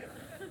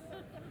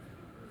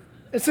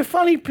 It's a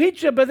funny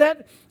picture,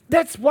 but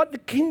that's what the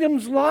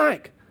kingdom's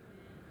like.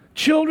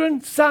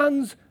 Children,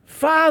 sons,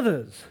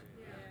 fathers.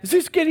 Is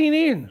this getting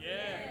in?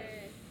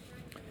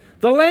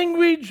 The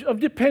language of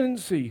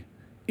dependency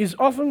is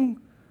often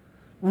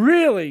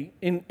really,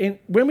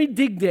 when we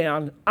dig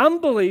down,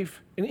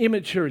 unbelief and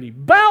immaturity.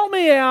 Bail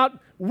me out.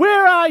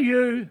 Where are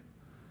you?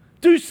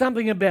 Do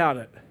something about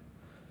it.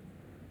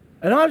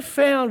 And I've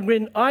found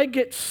when I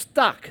get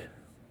stuck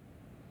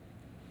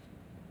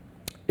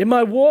in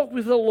my walk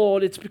with the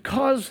Lord, it's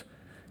because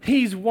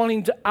he's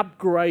wanting to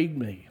upgrade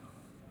me.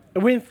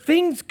 And when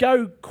things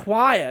go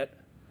quiet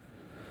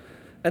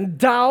and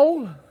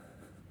dull,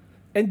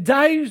 and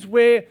days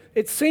where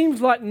it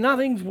seems like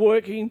nothing's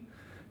working,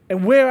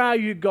 and where are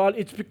you, God?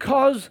 It's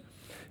because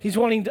He's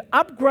wanting to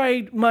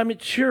upgrade my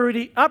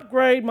maturity,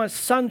 upgrade my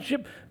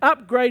sonship,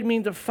 upgrade me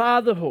into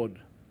fatherhood.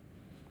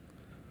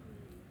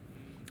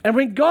 And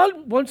when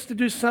God wants to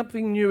do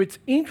something new, it's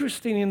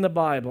interesting in the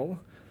Bible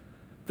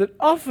that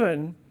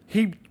often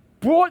He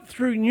brought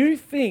through new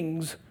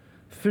things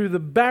through the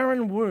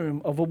barren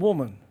womb of a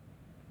woman.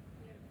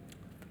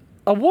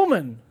 A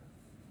woman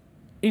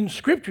in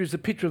Scripture is a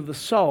picture of the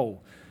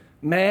soul.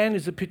 Man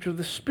is a picture of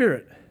the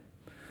spirit.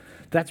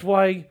 That's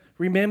why,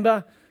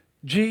 remember,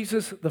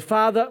 Jesus, the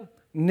Father,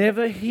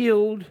 never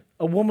healed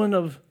a woman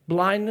of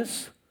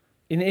blindness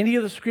in any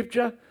of the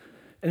Scripture,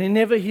 and He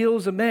never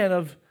heals a man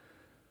of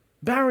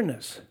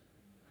barrenness,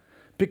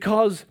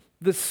 because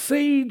the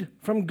seed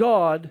from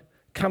God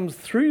comes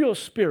through your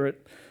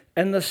spirit,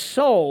 and the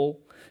soul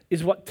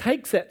is what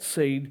takes that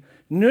seed,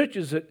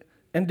 nurtures it,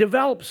 and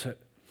develops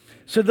it.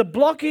 So the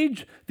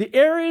blockage, the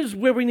areas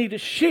where we need to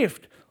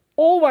shift,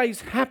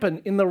 always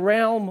happen in the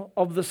realm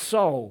of the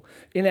soul,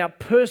 in our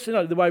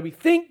personality, the way we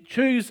think,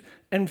 choose,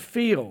 and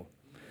feel.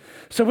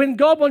 So when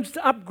God wants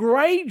to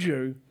upgrade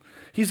you,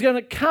 He's going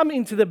to come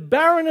into the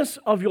barrenness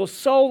of your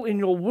soul in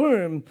your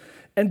womb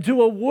and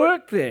do a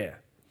work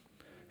there.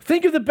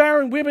 Think of the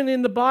barren women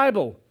in the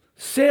Bible.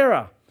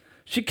 Sarah,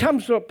 she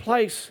comes to a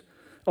place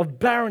of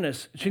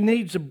barrenness. She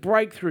needs a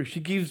breakthrough. She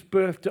gives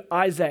birth to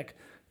Isaac,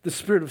 the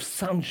spirit of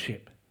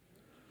sonship.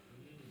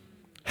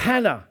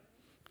 Hannah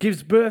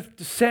gives birth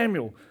to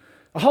Samuel.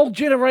 A whole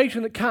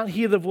generation that can't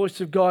hear the voice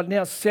of God.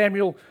 Now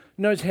Samuel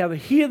knows how to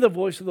hear the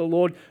voice of the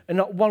Lord, and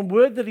not one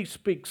word that he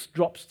speaks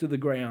drops to the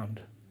ground.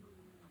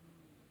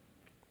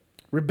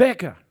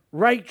 Rebecca,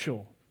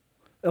 Rachel,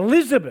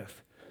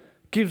 Elizabeth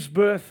gives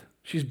birth.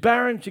 She's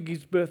barren. She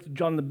gives birth to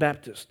John the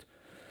Baptist.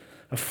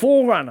 A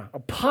forerunner, a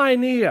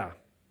pioneer.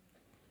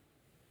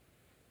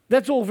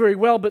 That's all very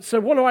well, but so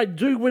what do I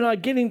do when I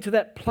get into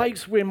that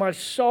place where my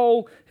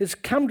soul has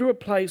come to a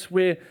place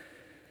where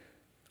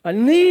I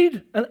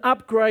need an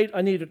upgrade,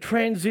 I need a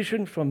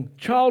transition from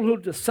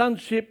childhood to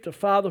sonship to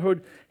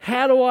fatherhood?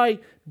 How do I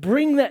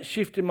bring that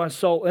shift in my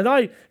soul? And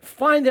I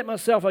find that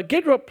myself, I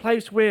get to a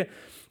place where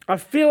I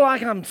feel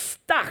like I'm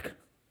stuck.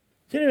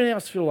 Does anyone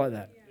else feel like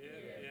that? Yeah.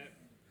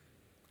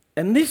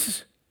 And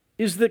this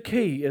is the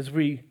key as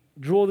we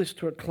draw this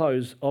to a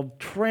close of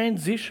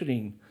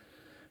transitioning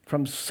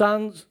from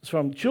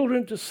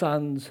children to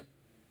sons.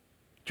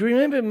 Do you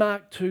remember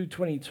Mark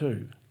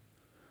 2:22?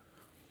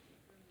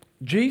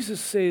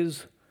 Jesus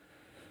says,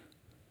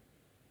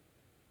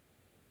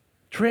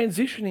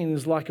 transitioning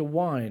is like a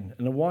wine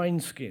and a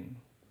wineskin.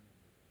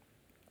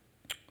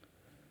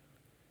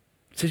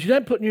 He says you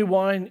don't put new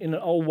wine in an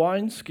old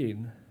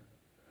wineskin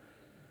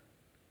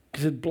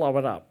because it'd blow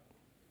it up.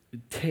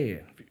 It'd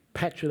tear. If you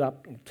patch it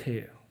up, it'll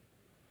tear.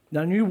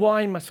 Now, new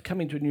wine must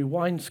come into a new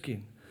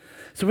wineskin.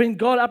 So when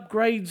God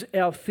upgrades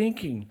our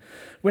thinking,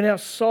 when our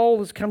soul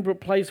has come to a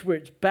place where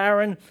it's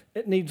barren,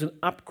 it needs an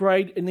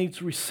upgrade, it needs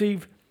to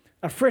receive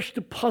a fresh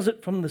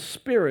deposit from the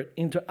Spirit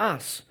into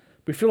us.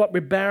 We feel like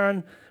we're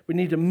barren, we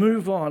need to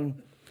move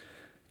on.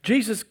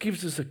 Jesus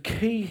gives us a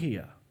key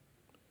here.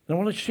 And I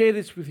want to share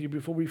this with you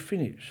before we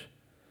finish.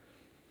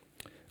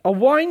 A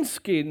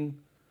wineskin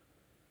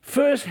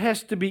first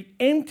has to be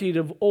emptied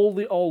of all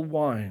the old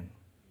wine.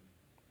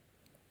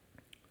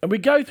 And we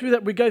go through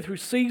that, we go through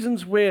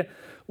seasons where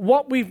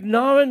what we've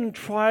known and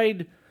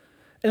tried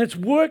and it's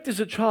worked as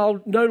a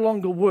child no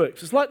longer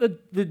works. It's like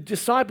the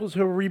disciples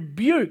who are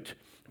rebuked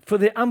for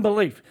their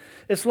unbelief.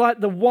 It's like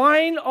the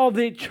wine of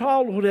their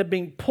childhood had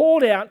been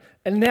poured out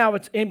and now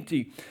it's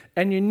empty.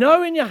 And you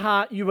know in your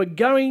heart you are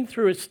going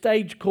through a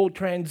stage called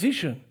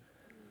transition.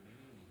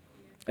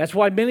 That's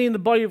why many in the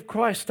body of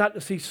Christ start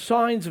to see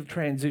signs of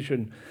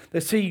transition.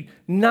 They see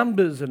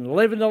numbers and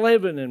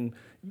 11:11 and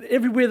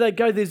everywhere they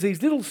go there's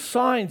these little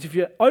signs. If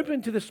you're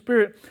open to the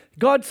Spirit,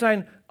 God's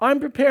saying, I'm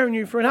preparing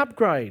you for an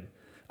upgrade.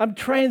 I'm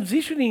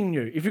transitioning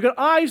you. If you've got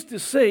eyes to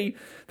see,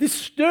 this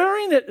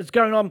stirring that is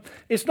going on,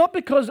 it's not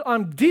because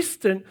I'm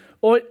distant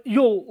or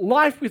your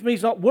life with me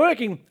is not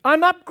working.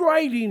 I'm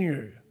upgrading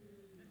you.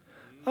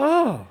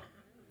 Oh,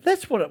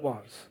 that's what it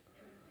was.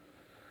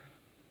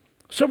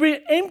 So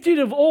we're emptied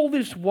of all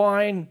this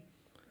wine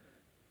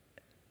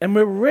and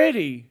we're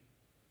ready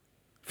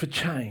for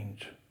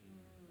change.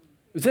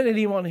 Is that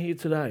anyone here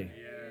today?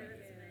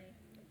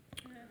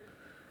 Yeah.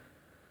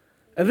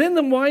 And then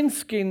the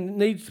wineskin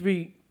needs to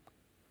be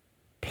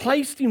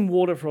placed in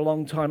water for a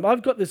long time.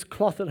 I've got this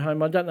cloth at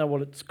home. I don't know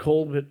what it's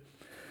called, but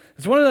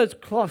it's one of those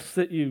cloths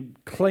that you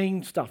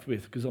clean stuff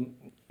with because I'm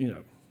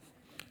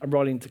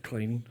right into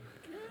cleaning.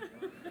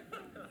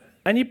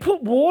 And you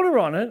put water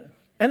on it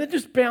and it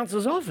just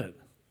bounces off it.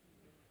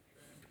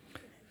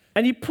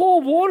 And you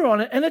pour water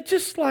on it and it's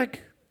just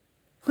like,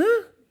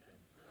 huh?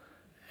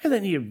 And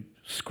then you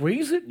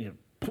squeeze it and you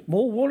put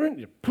more water in it,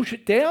 you push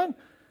it down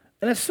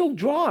and it's still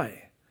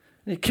dry.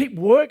 And you keep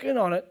working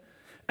on it.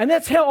 And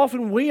that's how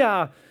often we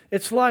are.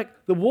 It's like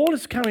the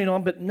water's coming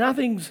on, but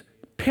nothing's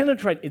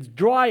penetrating. It's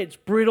dry, it's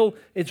brittle,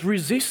 it's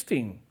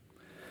resisting.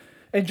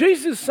 And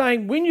Jesus is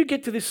saying, when you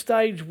get to this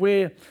stage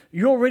where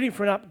you're ready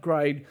for an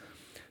upgrade,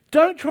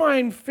 don't try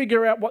and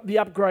figure out what the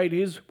upgrade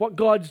is, what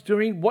God's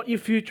doing, what your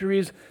future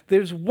is.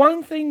 There's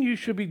one thing you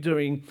should be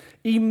doing,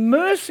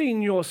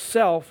 immersing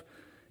yourself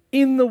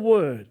in the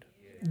Word,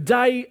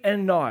 day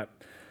and night.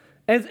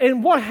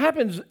 And what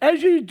happens,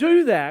 as you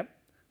do that,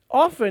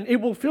 often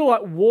it will feel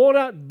like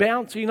water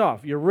bouncing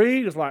off. You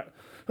read, it's like,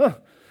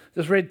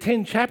 just read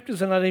 10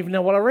 chapters and I don't even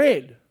know what I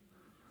read.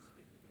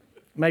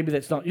 Maybe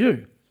that's not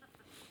you.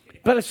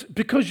 But it's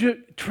because you're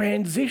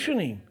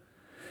transitioning.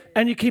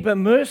 And you keep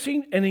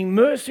immersing and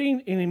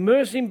immersing and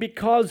immersing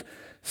because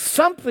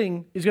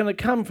something is going to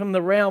come from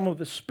the realm of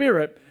the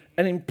Spirit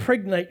and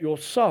impregnate your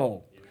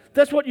soul.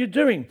 That's what you're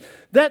doing.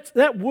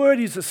 That word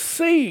is a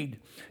seed.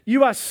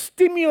 You are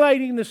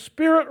stimulating the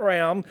spirit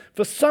realm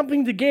for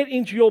something to get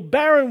into your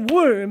barren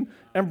womb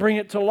and bring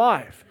it to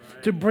life,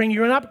 to bring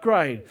you an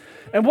upgrade.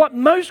 And what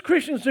most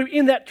Christians do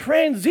in that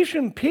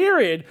transition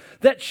period,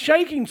 that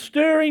shaking,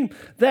 stirring,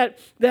 that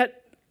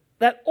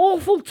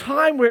awful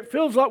time where it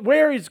feels like,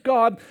 where is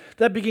God?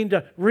 They begin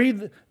to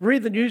read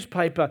the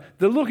newspaper.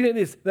 They're looking at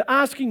this. They're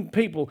asking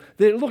people.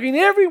 They're looking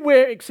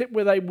everywhere except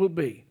where they will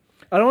be.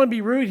 I don't want to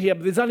be rude here,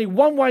 but there's only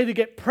one way to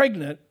get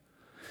pregnant.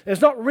 It's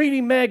not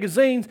reading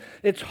magazines.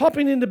 It's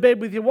hopping into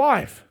bed with your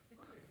wife.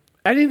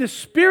 And in the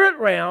spirit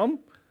realm,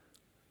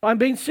 I'm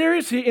being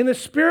serious here, in the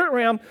spirit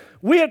realm,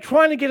 we are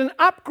trying to get an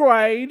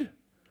upgrade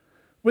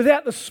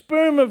without the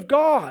sperm of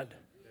God.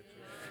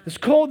 It's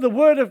called the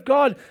Word of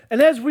God.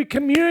 And as we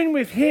commune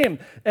with Him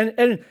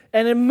and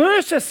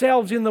immerse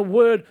ourselves in the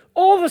Word,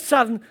 all of a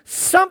sudden,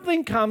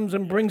 something comes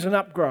and brings an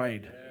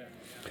upgrade.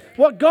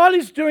 What God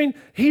is doing,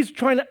 He's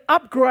trying to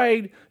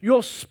upgrade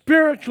your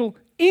spiritual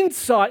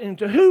insight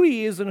into who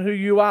He is and who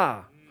you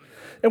are.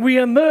 And we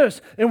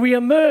immerse, and we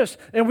immerse,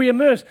 and we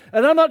immerse.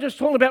 And I'm not just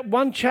talking about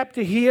one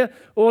chapter here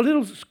or a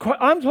little,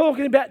 I'm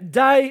talking about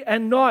day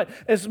and night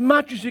as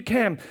much as you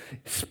can,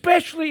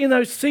 especially in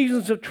those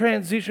seasons of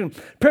transition.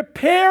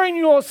 Preparing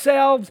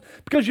yourselves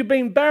because you've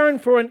been barren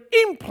for an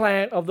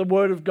implant of the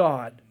Word of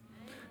God.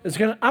 It's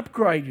going to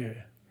upgrade you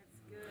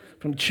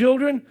from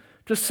children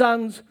to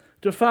sons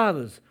to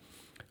fathers.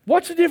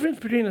 What's the difference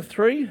between the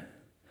three?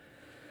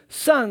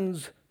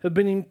 Sons have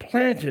been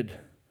implanted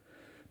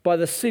by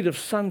the seed of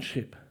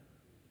sonship.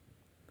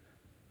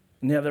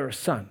 Now they're a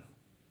son.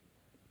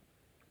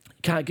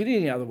 Can't get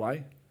any other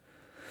way.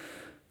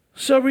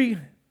 So we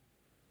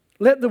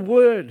let the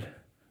Word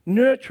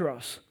nurture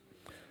us.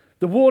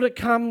 The water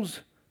comes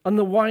on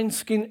the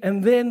wineskin,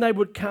 and then they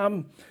would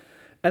come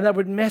and they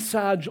would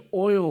massage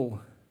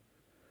oil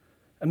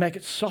and make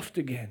it soft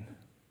again.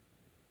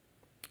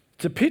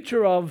 It's a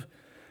picture of,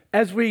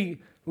 as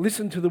we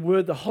listen to the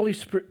Word, the Holy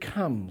Spirit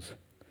comes.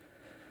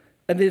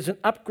 And there's an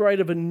upgrade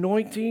of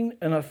anointing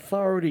and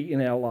authority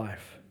in our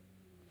life.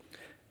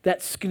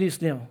 That skin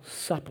is now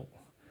supple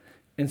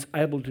and it's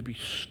able to be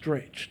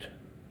stretched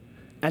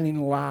and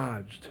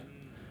enlarged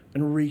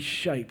and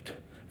reshaped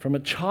from a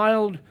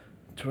child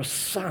to a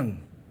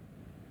son.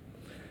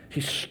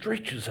 He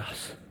stretches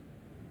us.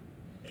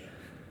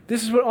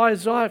 This is what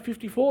Isaiah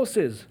 54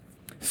 says.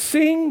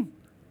 Sing,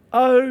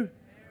 O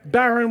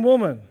barren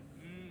woman.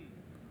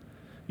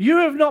 You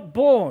have not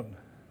borne.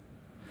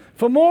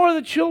 For more are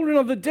the children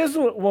of the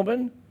desolate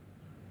woman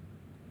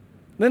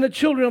than the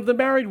children of the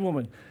married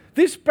woman.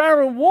 This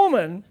barren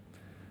woman,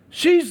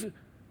 she's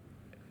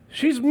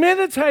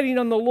meditating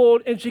on the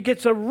Lord and she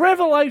gets a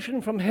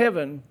revelation from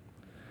heaven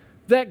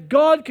that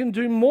God can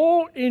do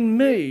more in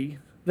me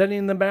than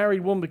in the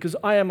married woman because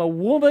I am a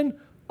woman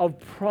of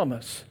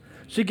promise.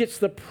 She gets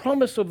the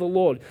promise of the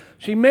Lord.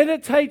 She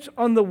meditates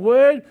on the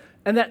Word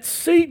and that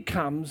seed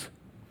comes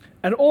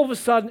and all of a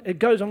sudden it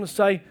goes on to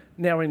say,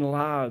 now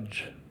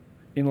enlarge,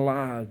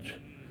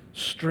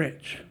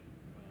 stretch.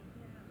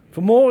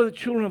 For more are the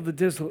children of the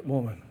desolate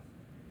woman.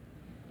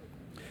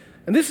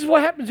 And this is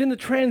what happens in the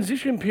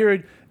transition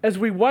period as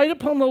we wait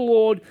upon the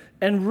Lord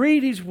and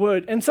read His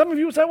Word. And some of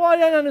you will say, well, I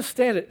don't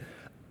understand it.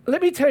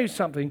 Let me tell you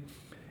something.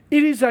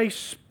 It is a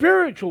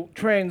spiritual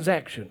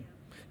transaction.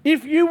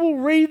 If you will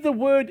read the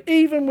Word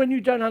even when you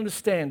don't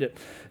understand it,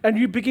 and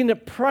you begin to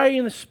pray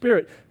in the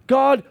Spirit,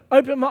 God,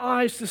 open my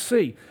eyes to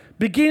see.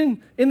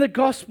 Begin in the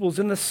Gospels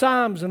and the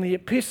Psalms and the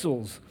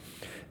Epistles.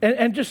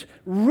 And just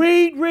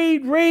read,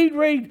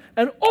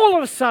 and all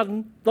of a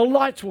sudden, the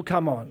lights will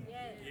come on.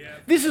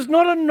 This is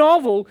not a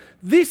novel.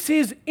 This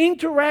is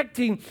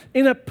interacting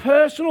in a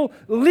personal,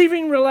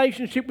 living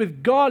relationship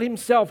with God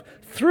Himself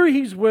through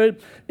His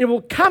Word. It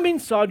will come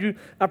inside you.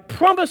 A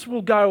promise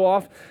will go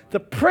off. The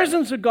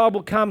presence of God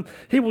will come.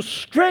 He will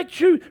stretch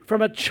you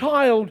from a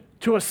child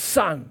to a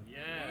son.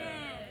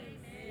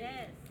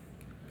 Yes.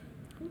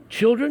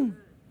 Children,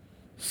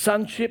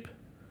 sonship,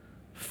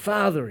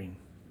 fathering.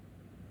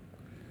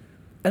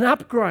 An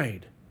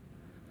upgrade.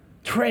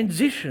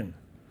 Transition.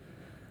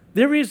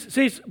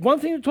 It's one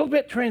thing to talk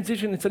about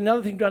transition, it's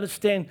another thing to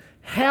understand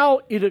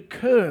how it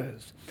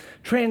occurs.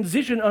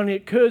 Transition only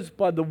occurs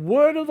by the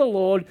Word of the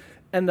Lord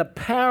and the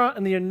power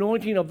and the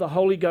anointing of the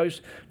Holy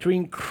Ghost to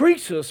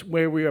increase us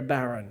where we are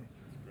barren.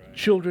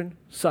 Children,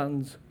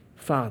 sons,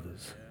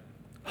 fathers.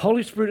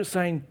 Holy Spirit is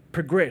saying,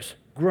 progress,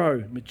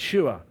 grow,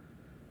 mature.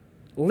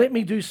 Let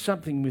me do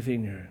something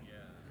within you.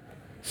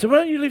 So why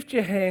don't you lift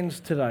your hands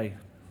today?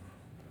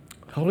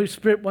 Holy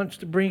Spirit wants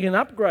to bring an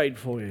upgrade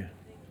for you.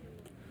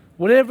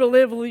 Whatever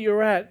level that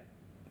you're at,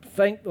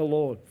 thank the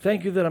Lord.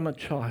 Thank you that I'm a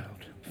child.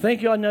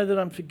 Thank you, I know that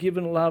I'm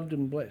forgiven, loved,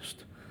 and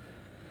blessed.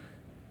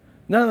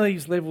 None of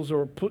these levels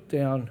are put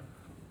down,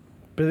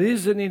 but it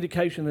is an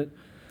indication that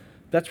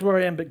that's where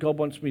I am, but God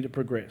wants me to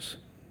progress.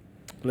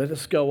 Let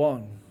us go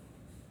on.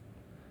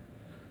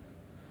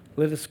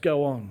 Let us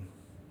go on.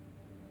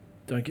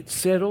 Don't get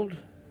settled.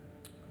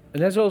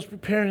 And as I was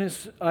preparing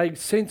this, I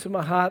sense in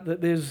my heart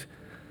that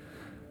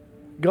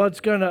God's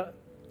going to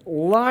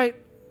light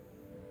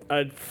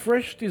a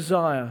fresh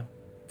desire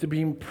to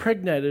be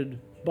impregnated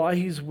by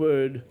His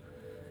Word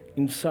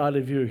inside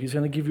of you. He's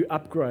going to give you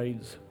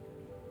upgrades.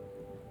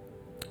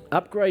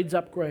 Upgrades,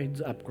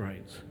 upgrades,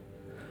 upgrades.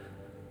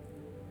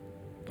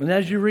 And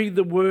as you read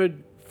the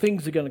Word,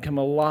 things are going to come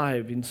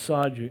alive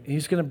inside you.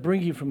 He's going to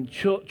bring you from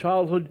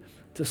childhood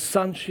to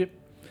sonship.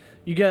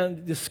 You're going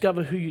to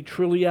discover who you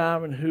truly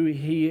are and who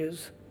He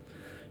is.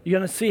 You're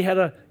going to see how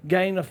to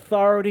gain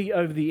authority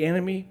over the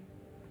enemy.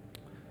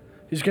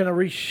 He's going to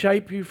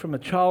reshape you from a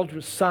child to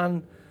a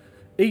son.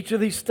 Each of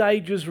these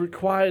stages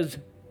requires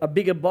a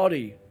bigger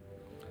body,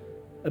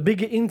 a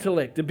bigger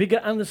intellect, a bigger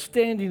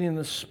understanding in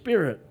the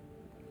Spirit,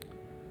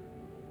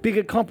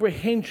 bigger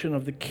comprehension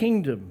of the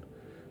kingdom,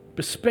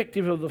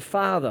 perspective of the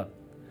Father.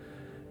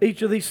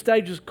 Each of these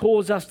stages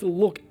cause us to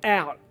look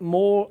out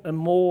more and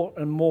more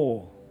and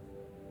more.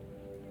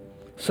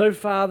 So,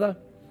 Father,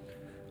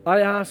 I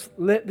ask,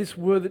 let this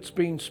word that's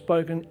being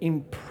spoken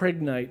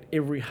impregnate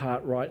every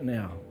heart right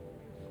now.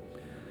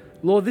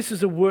 Lord, this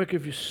is a work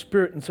of your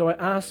Spirit, and so I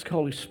ask,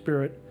 Holy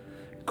Spirit,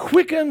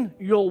 quicken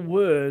your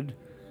word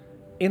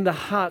in the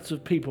hearts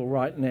of people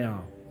right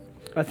now.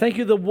 I thank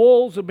you the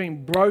walls are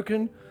being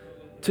broken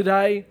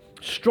today.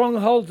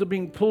 Strongholds are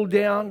being pulled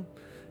down.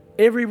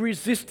 Every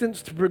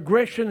resistance to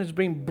progression has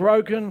been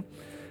broken,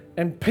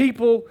 and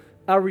people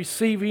are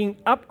receiving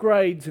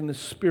upgrades in the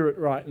Spirit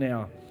right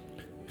now.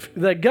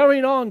 They're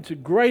going on to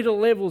greater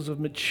levels of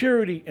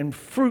maturity and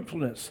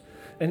fruitfulness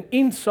and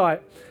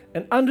insight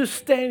and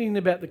understanding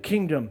about the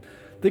kingdom.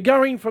 They're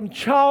going from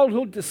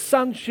childhood to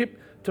sonship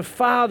to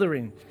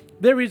fathering.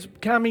 There is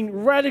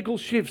coming radical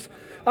shifts.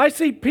 I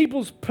see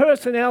people's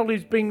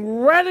personalities being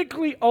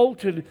radically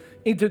altered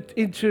into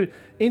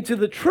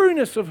the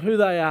trueness of who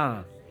they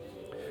are.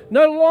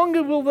 No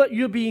longer will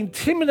you be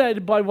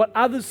intimidated by what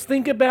others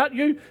think about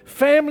you,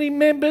 family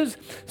members.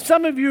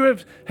 Some of you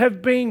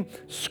have been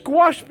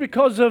squashed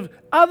because of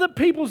other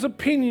people's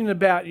opinion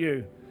about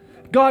you.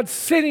 God's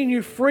setting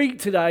you free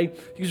today.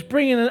 He's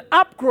bringing an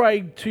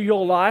upgrade to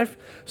your life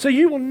so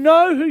you will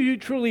know who you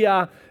truly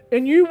are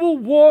and you will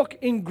walk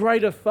in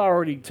great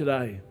authority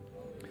today.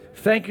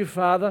 Thank you,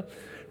 Father.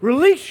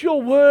 Release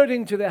your word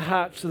into their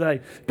hearts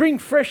today. Bring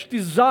fresh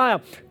desire.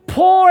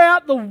 Pour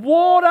out the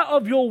water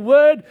of your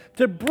word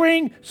to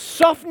bring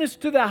softness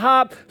to their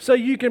heart so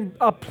you can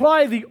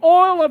apply the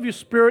oil of your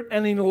Spirit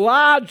and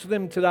enlarge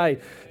them today.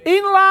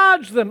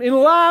 Enlarge them,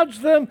 enlarge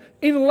them,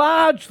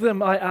 enlarge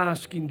them, I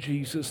ask in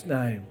Jesus'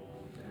 name.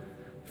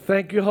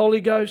 Thank you, Holy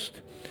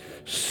Ghost.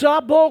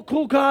 Sabo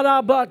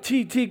kukaraba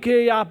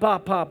titike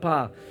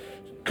apapapa.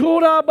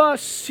 Kuraba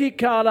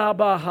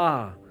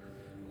sikarabaha.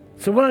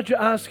 So why don't you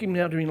ask Him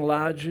now to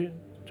enlarge you,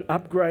 to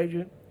upgrade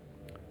you?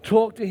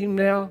 Talk to Him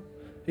now.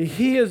 He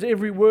hears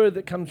every word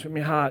that comes from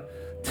your heart.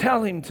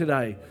 Tell Him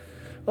today,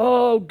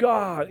 oh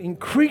God,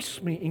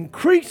 increase me,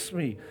 increase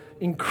me,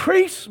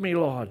 increase me,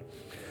 Lord.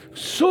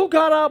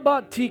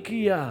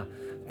 Sugarabatikia,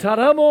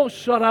 taramo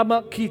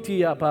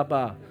sharamakitia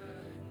papa.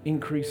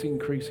 Increase,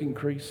 increase,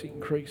 increase,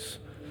 increase.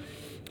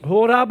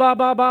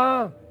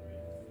 Horabababa.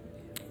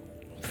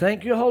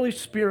 Thank you, Holy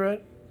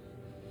Spirit.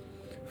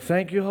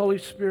 Thank you, Holy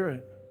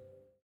Spirit.